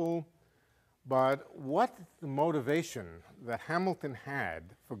simple. But what the motivation that Hamilton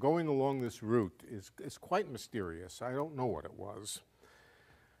had for going along this route is quite mysterious. I don't know what it was.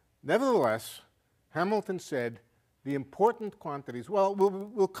 Nevertheless, Hamilton said the important quantities, well,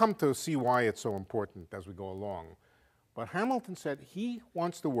 we'll come to see why it's so important as we go along. But Hamilton said he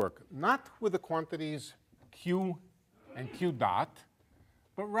wants to work not with the quantities q and q dot,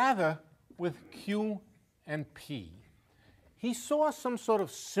 but rather with q and p. He saw some sort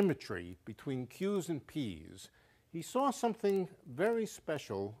of symmetry between q's and p's. He saw something very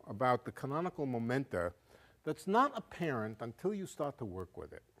special about the canonical momenta that's not apparent until you start to work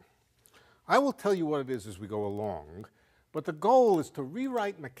with it. I will tell you what it is as we go along, but the goal is to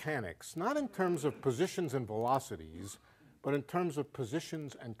rewrite mechanics, not in terms of positions and velocities, but in terms of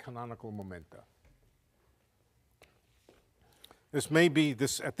positions and canonical momenta. This may be,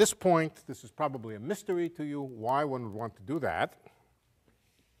 at this point, this is probably a mystery to you, why one would want to do that.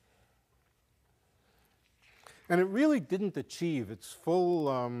 And it really didn't achieve its full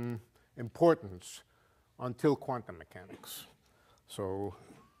importance until quantum mechanics. So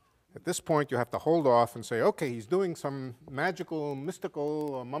at this point, you have to hold off and say, okay, he's doing some magical,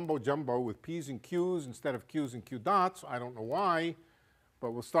 mystical mumbo-jumbo with p's and q's instead of q's and q dots. I don't know why,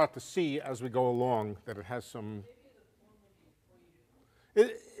 but we'll start to see as we go along that it has some...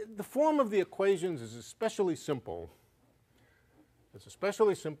 the form of the equations is especially simple. It's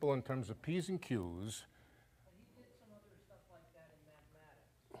especially simple in terms of p's and q's. But he did some other stuff like that in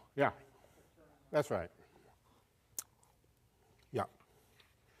mathematics. Yeah, that's right. Yeah.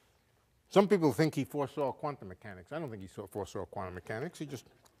 Some people think he foresaw quantum mechanics. I don't think he foresaw quantum mechanics. He just...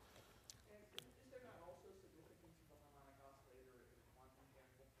 Is there not also significance of the harmonic oscillator in the quantum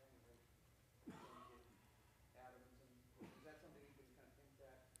mechanical thing? Atoms and is that something you can kind of hint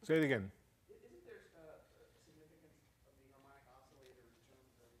at? Say it again. Isn't there significance of the harmonic oscillator in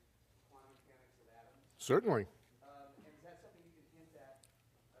terms of quantum mechanics of atoms? Certainly. And is that something you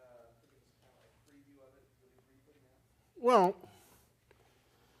Well,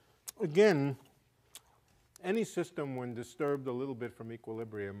 again, any system when disturbed a little bit from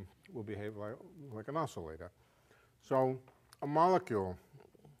equilibrium will behave like an oscillator. So a molecule,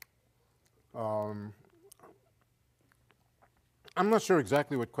 I'm not sure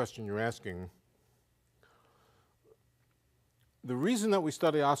exactly what question you're asking. The reason that we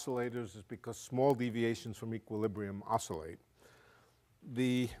study oscillators is because small deviations from equilibrium oscillate.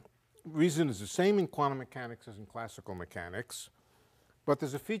 The reason is the same in quantum mechanics as in classical mechanics, but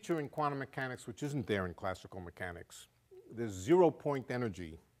there's a feature in quantum mechanics which isn't there in classical mechanics. There's zero-point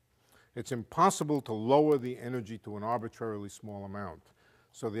energy. It's impossible to lower the energy to an arbitrarily small amount.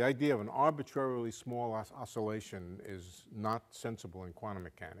 So the idea of an arbitrarily small oscillation is not sensible in quantum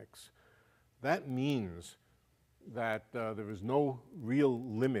mechanics. That means that there is no real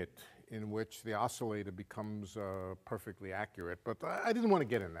limit in which the oscillator becomes perfectly accurate. But I didn't want to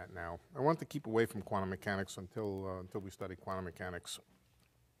get in that now. I want to keep away from quantum mechanics until we study quantum mechanics.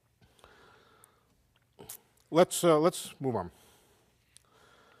 Let's move on.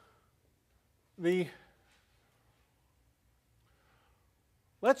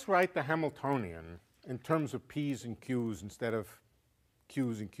 Let's write the Hamiltonian in terms of p's and q's instead of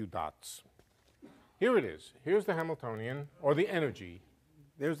q's and q dots. Here it is. Here's the Hamiltonian, or the energy.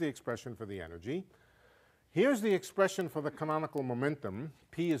 There's the expression for the energy. Here's the expression for the canonical momentum.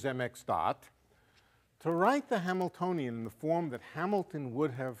 P is mx dot. To write the Hamiltonian in the form that Hamilton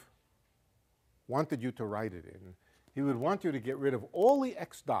would have wanted you to write it in, he would want you to get rid of all the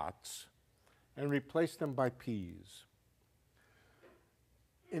x dots and replace them by p's.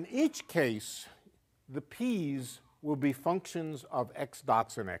 In each case, the p's will be functions of x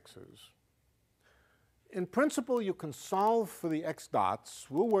dots and x's. In principle, you can solve for the x dots.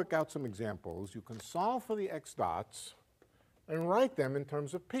 We'll work out some examples. You can solve for the x dots and write them in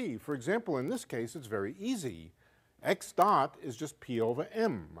terms of p. For example, in this case, it's very easy. X dot is just p over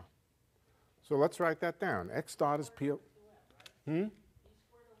m. So let's write that down. X dot is p over... Hmm?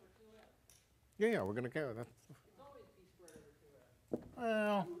 Yeah, we're going to go. That's...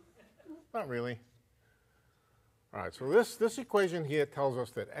 Well, not really. All right, so this equation here tells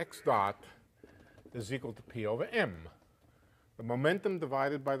us that x dot is equal to p over m. The momentum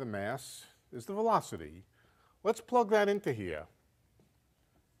divided by the mass is the velocity. Let's plug that into here.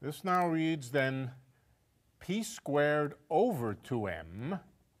 This now reads then p squared over 2m.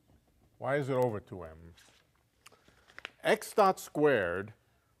 Why is it over 2m? X dot squared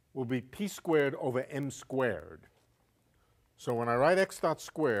will be p squared over m squared. So when I write x dot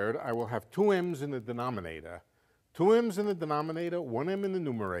squared, I will have 2 m's in the denominator. 2 m's in the denominator, 1 m in the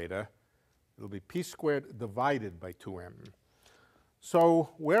numerator. It'll be p squared divided by 2m. So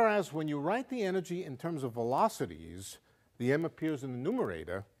whereas when you write the energy in terms of velocities, the m appears in the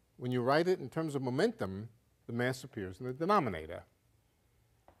numerator, when you write it in terms of momentum, the mass appears in the denominator.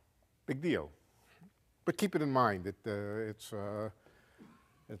 Big deal. But keep it in mind that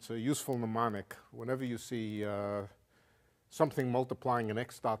it's a useful mnemonic. Whenever you see something multiplying an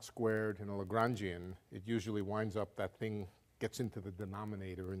x dot squared in a Lagrangian, it usually winds up, that thing gets into the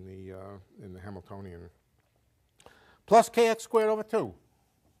denominator in the Hamiltonian. Plus kx squared over 2.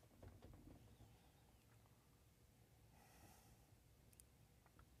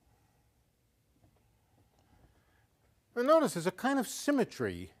 Now notice there's a kind of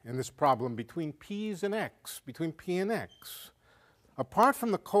symmetry in this problem between p's and x, between p and x. Apart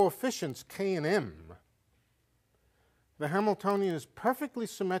from the coefficients k and m, the Hamiltonian is perfectly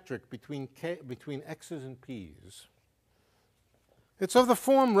symmetric between x's and p's. It's of the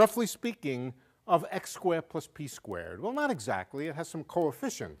form, roughly speaking, of x squared plus p squared. Well, not exactly. It has some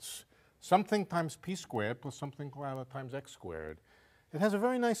coefficients. Something times p squared plus something times x squared. It has a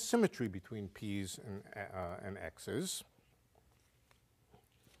very nice symmetry between p's and x's.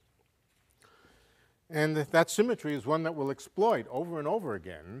 And that symmetry is one that we'll exploit over and over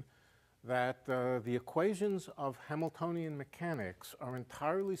again, that the equations of Hamiltonian mechanics are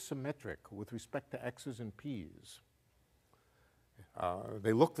entirely symmetric with respect to x's and p's.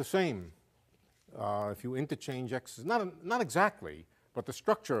 They look the same if you interchange x's. Not exactly, but the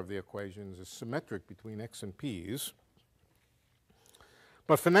structure of the equations is symmetric between x and p's.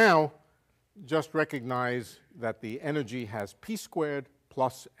 But for now, just recognize that the energy has p squared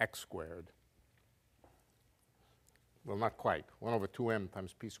plus x squared. Well, not quite. 1 over 2m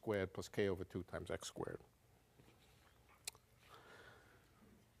times p squared plus k over 2 times x squared.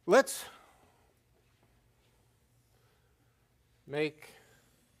 Let's make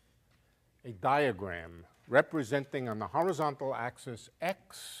a diagram representing on the horizontal axis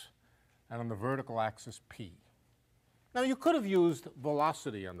x and on the vertical axis p. Now, you could have used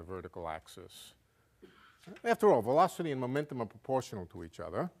velocity on the vertical axis. After all, velocity and momentum are proportional to each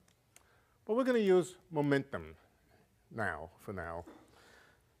other. But we're going to use momentum now, for now.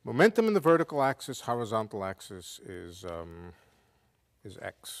 Momentum in the vertical axis, horizontal axis is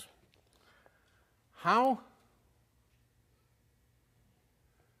x. How?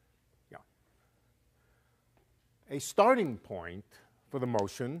 Yeah. A starting point for the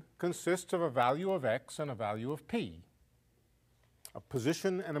motion consists of a value of x and a value of p, a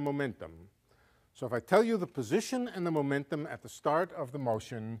position and a momentum. So if I tell you the position and the momentum at the start of the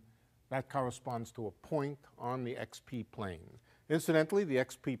motion, that corresponds to a point on the xp plane. Incidentally, the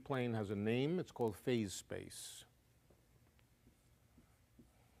xp plane has a name. It's called phase space.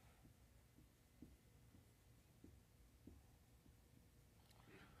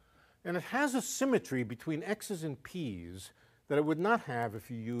 And it has a symmetry between x's and p's that it would not have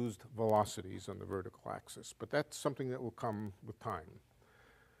if you used velocities on the vertical axis. But that's something that will come with time.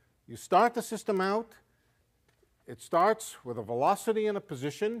 You start the system out. It starts with a velocity and a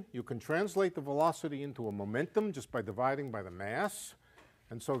position. You can translate the velocity into a momentum just by dividing by the mass.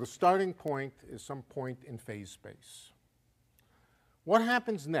 And so the starting point is some point in phase space. What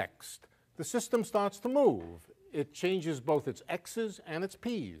happens next? The system starts to move. It changes both its x's and its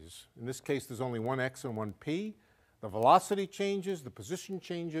p's. In this case, there's only one x and one p. The velocity changes, the position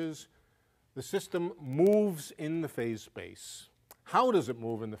changes. The system moves in the phase space. How does it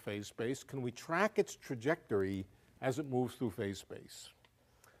move in the phase space? Can we track its trajectory as it moves through phase space?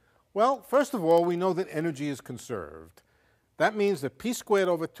 Well, first of all, we know that energy is conserved. That means that p squared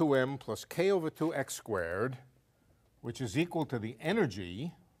over 2m plus k over 2x squared, which is equal to the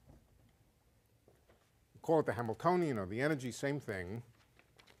energy, call it the Hamiltonian or the energy, same thing.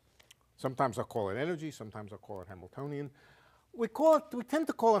 Sometimes I'll call it energy, sometimes I'll call it Hamiltonian. We tend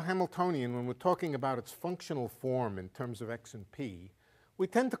to call it Hamiltonian when we're talking about its functional form in terms of x and p. We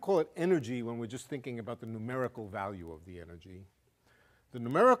tend to call it energy when we're just thinking about the numerical value of the energy. The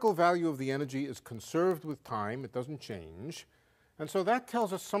numerical value of the energy is conserved with time. It doesn't change. And so that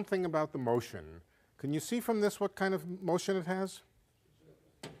tells us something about the motion. Can you see from this what kind of motion it has?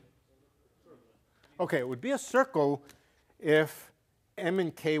 Okay, it would be a circle if m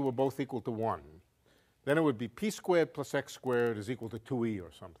and k were both equal to 1. Then it would be p squared plus x squared is equal to 2e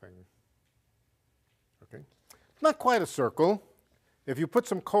or something. Okay? Not quite a circle. If you put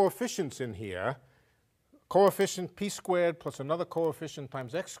some coefficients in here, coefficient p squared plus another coefficient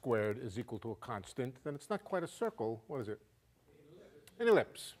times x squared is equal to a constant, then it's not quite a circle. What is it? An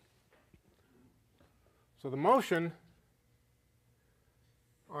ellipse. So the motion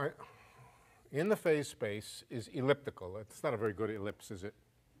in the phase space is elliptical. It's not a very good ellipse, is it?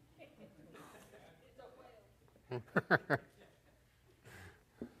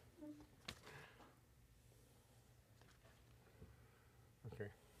 Okay.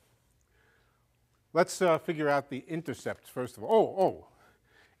 Let's figure out the intercepts first of all.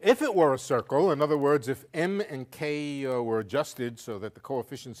 If it were a circle, in other words, if m and k were adjusted so that the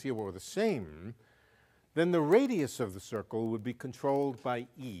coefficients here were the same, then the radius of the circle would be controlled by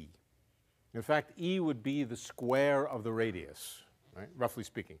e. In fact, e would be the square of the radius, right? Roughly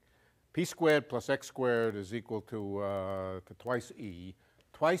speaking. P squared plus x squared is equal to twice e.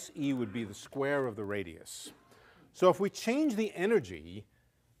 Twice e would be the square of the radius. So if we change the energy,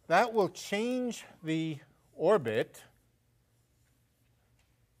 that will change the orbit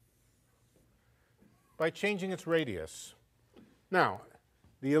by changing its radius. Now,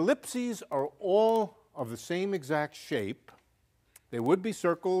 the ellipses are all of the same exact shape. They would be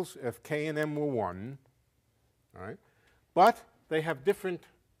circles if k and m were 1, all right? But they have different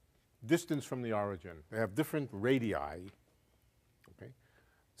distance from the origin. They have different radii. Okay?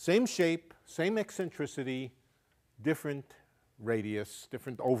 Same shape, same eccentricity, different radius,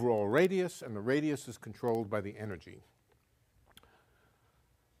 different overall radius, and the radius is controlled by the energy.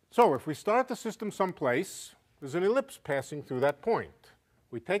 So if we start the system someplace, there's an ellipse passing through that point.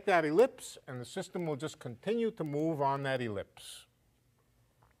 We take that ellipse, and the system will just continue to move on that ellipse.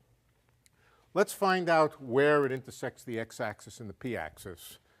 Let's find out where it intersects the x-axis and the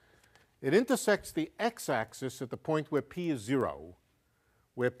p-axis. It intersects the x-axis at the point where p is 0.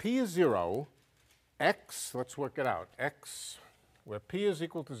 Where p is 0, x, let's work it out, x, where p is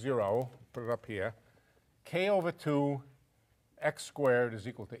equal to 0, put it up here, k over 2 x squared is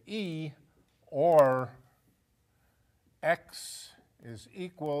equal to e, or x is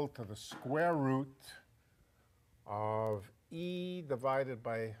equal to the square root of e divided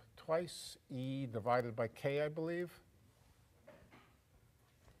by twice e divided by k, I believe.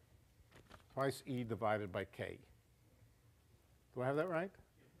 Twice e divided by k. Do I have that right?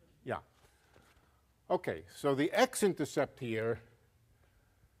 Yeah. Okay, so the x-intercept here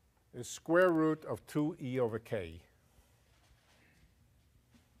is square root of 2e over k.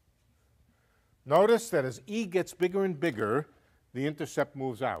 Notice that as e gets bigger and bigger, the intercept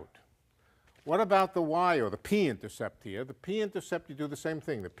moves out. What about the y, or the p-intercept here? The p-intercept, you do the same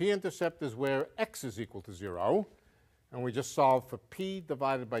thing. The p-intercept is where x is equal to 0, and we just solve for p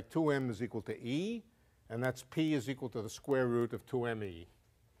divided by 2m is equal to e, and that's p is equal to the square root of 2me.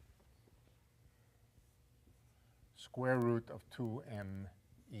 Square root of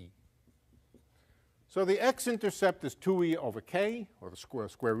 2me. So the x-intercept is 2e over k, or the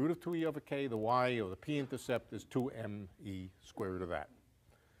square root of 2e over k. The y, or the p-intercept, is 2me, square root of that.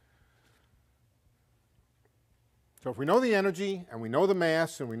 So if we know the energy, and we know the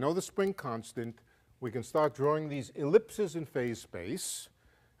mass, and we know the spring constant, we can start drawing these ellipses in phase space.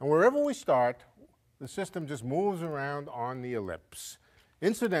 And wherever we start, the system just moves around on the ellipse.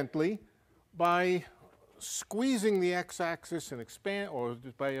 Incidentally, by squeezing the x-axis and expand, or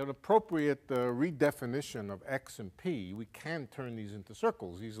by an appropriate redefinition of x and p, we can turn these into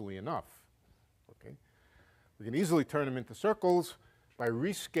circles easily enough. Okay? We can easily turn them into circles by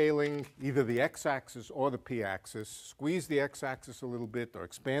rescaling either the x-axis or the p-axis, squeeze the x-axis a little bit, or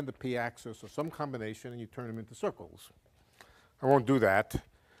expand the p-axis, or some combination, and you turn them into circles. I won't do that.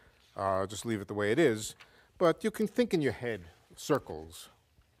 Just leave it the way it is. But you can think in your head circles.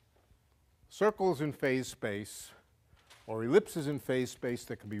 Circles in phase space, or ellipses in phase space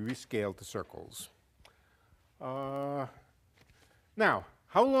that can be rescaled to circles. Now,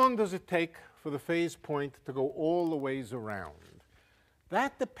 how long does it take for the phase point to go all the ways around?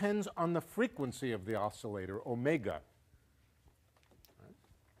 That depends on the frequency of the oscillator, omega.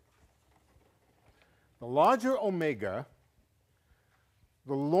 The larger omega,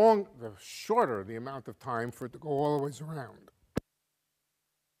 the shorter the amount of time for it to go all the ways around.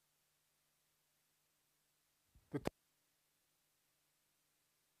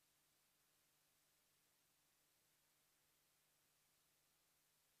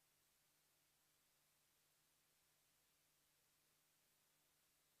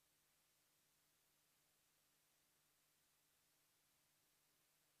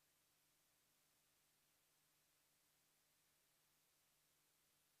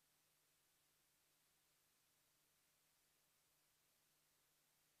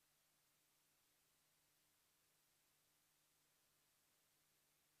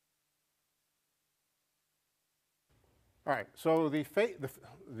 All right, so the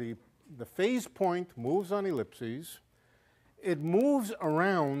phase point moves on ellipses. It moves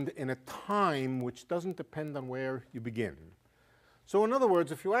around in a time which doesn't depend on where you begin. So in other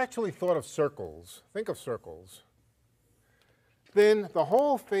words, if you actually thought of circles, think of circles, then the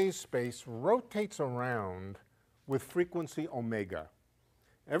whole phase space rotates around with frequency omega.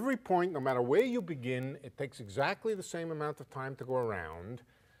 Every point, no matter where you begin, it takes exactly the same amount of time to go around.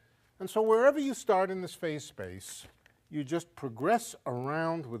 And so wherever you start in this phase space, you just progress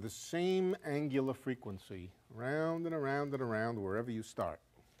around with the same angular frequency, round and around and around wherever you start.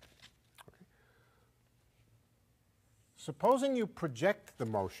 Okay. Supposing you project the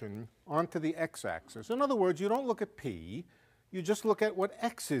motion onto the x-axis. In other words, you don't look at p, you just look at what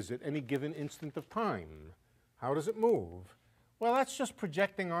x is at any given instant of time. How does it move? Well, that's just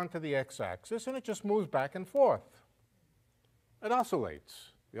projecting onto the x-axis, and it just moves back and forth. It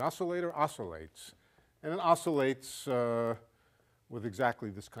oscillates. The oscillator oscillates. And it oscillates with exactly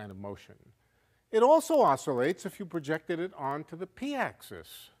this kind of motion. It also oscillates if you projected it onto the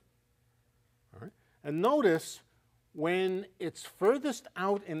p-axis. All right? And notice when it's furthest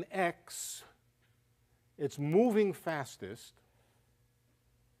out in x, it's moving fastest.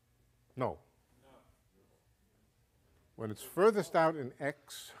 No. When it's furthest out in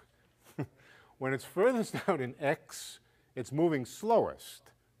x, when it's furthest out in x, it's moving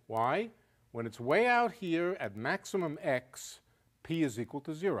slowest. Why? When it's way out here at maximum x, p is equal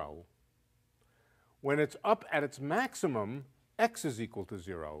to 0. When it's up at its maximum, x is equal to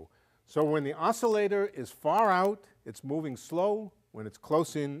 0. So when the oscillator is far out, it's moving slow. When it's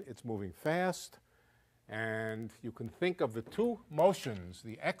close in, it's moving fast. And you can think of the two motions,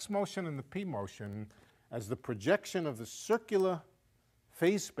 the x motion and the p motion, as the projection of the circular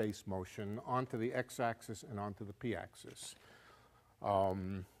phase space motion onto the x-axis and onto the p-axis.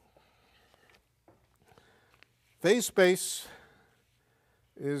 Phase space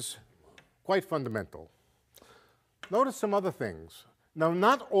is quite fundamental. Notice some other things. Now,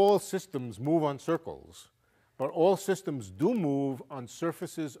 not all systems move on circles, but all systems do move on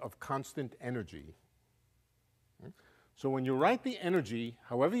surfaces of constant energy. So when you write the energy,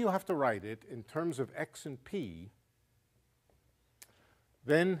 however you have to write it, in terms of x and p,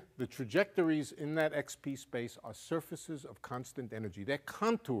 then the trajectories in that XP space are surfaces of constant energy. They're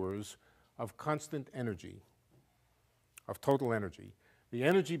contours of constant energy, of total energy. The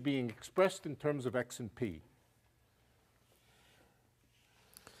energy being expressed in terms of x and p.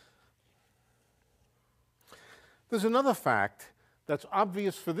 There's another fact that's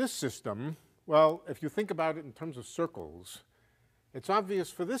obvious for this system. Well, if you think about it in terms of circles, it's obvious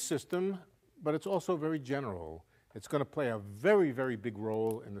for this system, but it's also very general. It's going to play a very, very big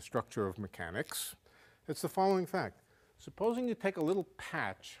role in the structure of mechanics. It's the following fact. Supposing you take a little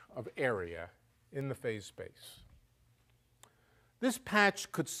patch of area in the phase space. This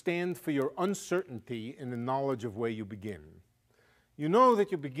patch could stand for your uncertainty in the knowledge of where you begin. You know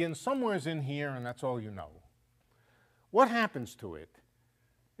that you begin somewhere in here, and that's all you know. What happens to it?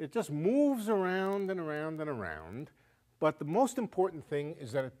 It just moves around and around and around, but the most important thing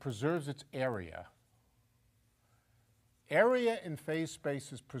is that it preserves its area. Area in phase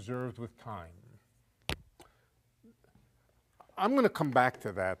space is preserved with time. I'm going to come back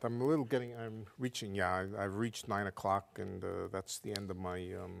to that. I'm reaching, I've reached 9 o'clock, and that's the end of my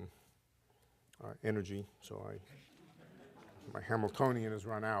energy, so my Hamiltonian has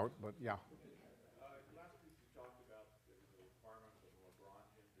run out, but yeah. Last week you talked about the requirement of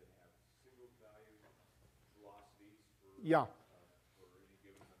Lagrangian to have single value velocities for any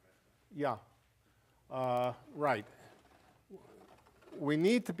given momentum. Yeah. Right. We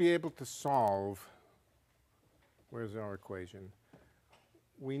need to be able to solve, where's our equation?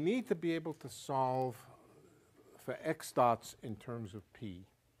 We need to be able to solve for x dots in terms of p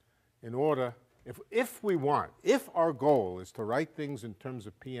in order, if our goal is to write things in terms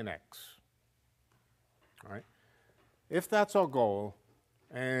of p and x, all right? If that's our goal,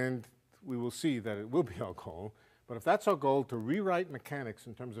 and we will see that it will be our goal, but if that's our goal to rewrite mechanics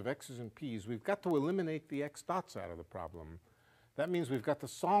in terms of x's and p's, we've got to eliminate the x dots out of the problem. That means we've got to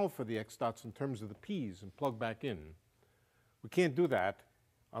solve for the x dots in terms of the p's and plug back in. We can't do that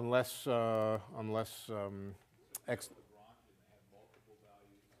unless x.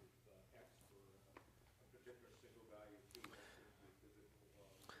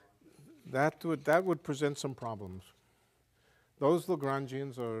 That would present some problems. Those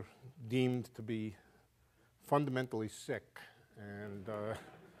Lagrangians are deemed to be fundamentally sick, and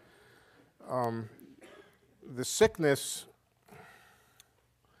the sickness.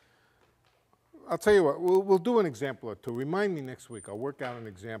 I'll tell you what, we'll do an example or two. Remind me next week. I'll work out an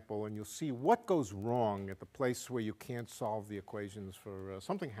example, and you'll see what goes wrong at the place where you can't solve the equations for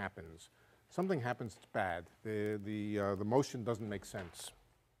something happens. Something happens that's bad. The motion doesn't make sense.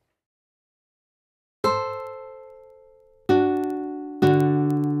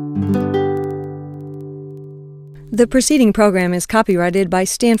 The preceding program is copyrighted by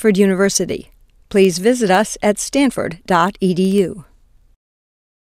Stanford University. Please visit us at stanford.edu.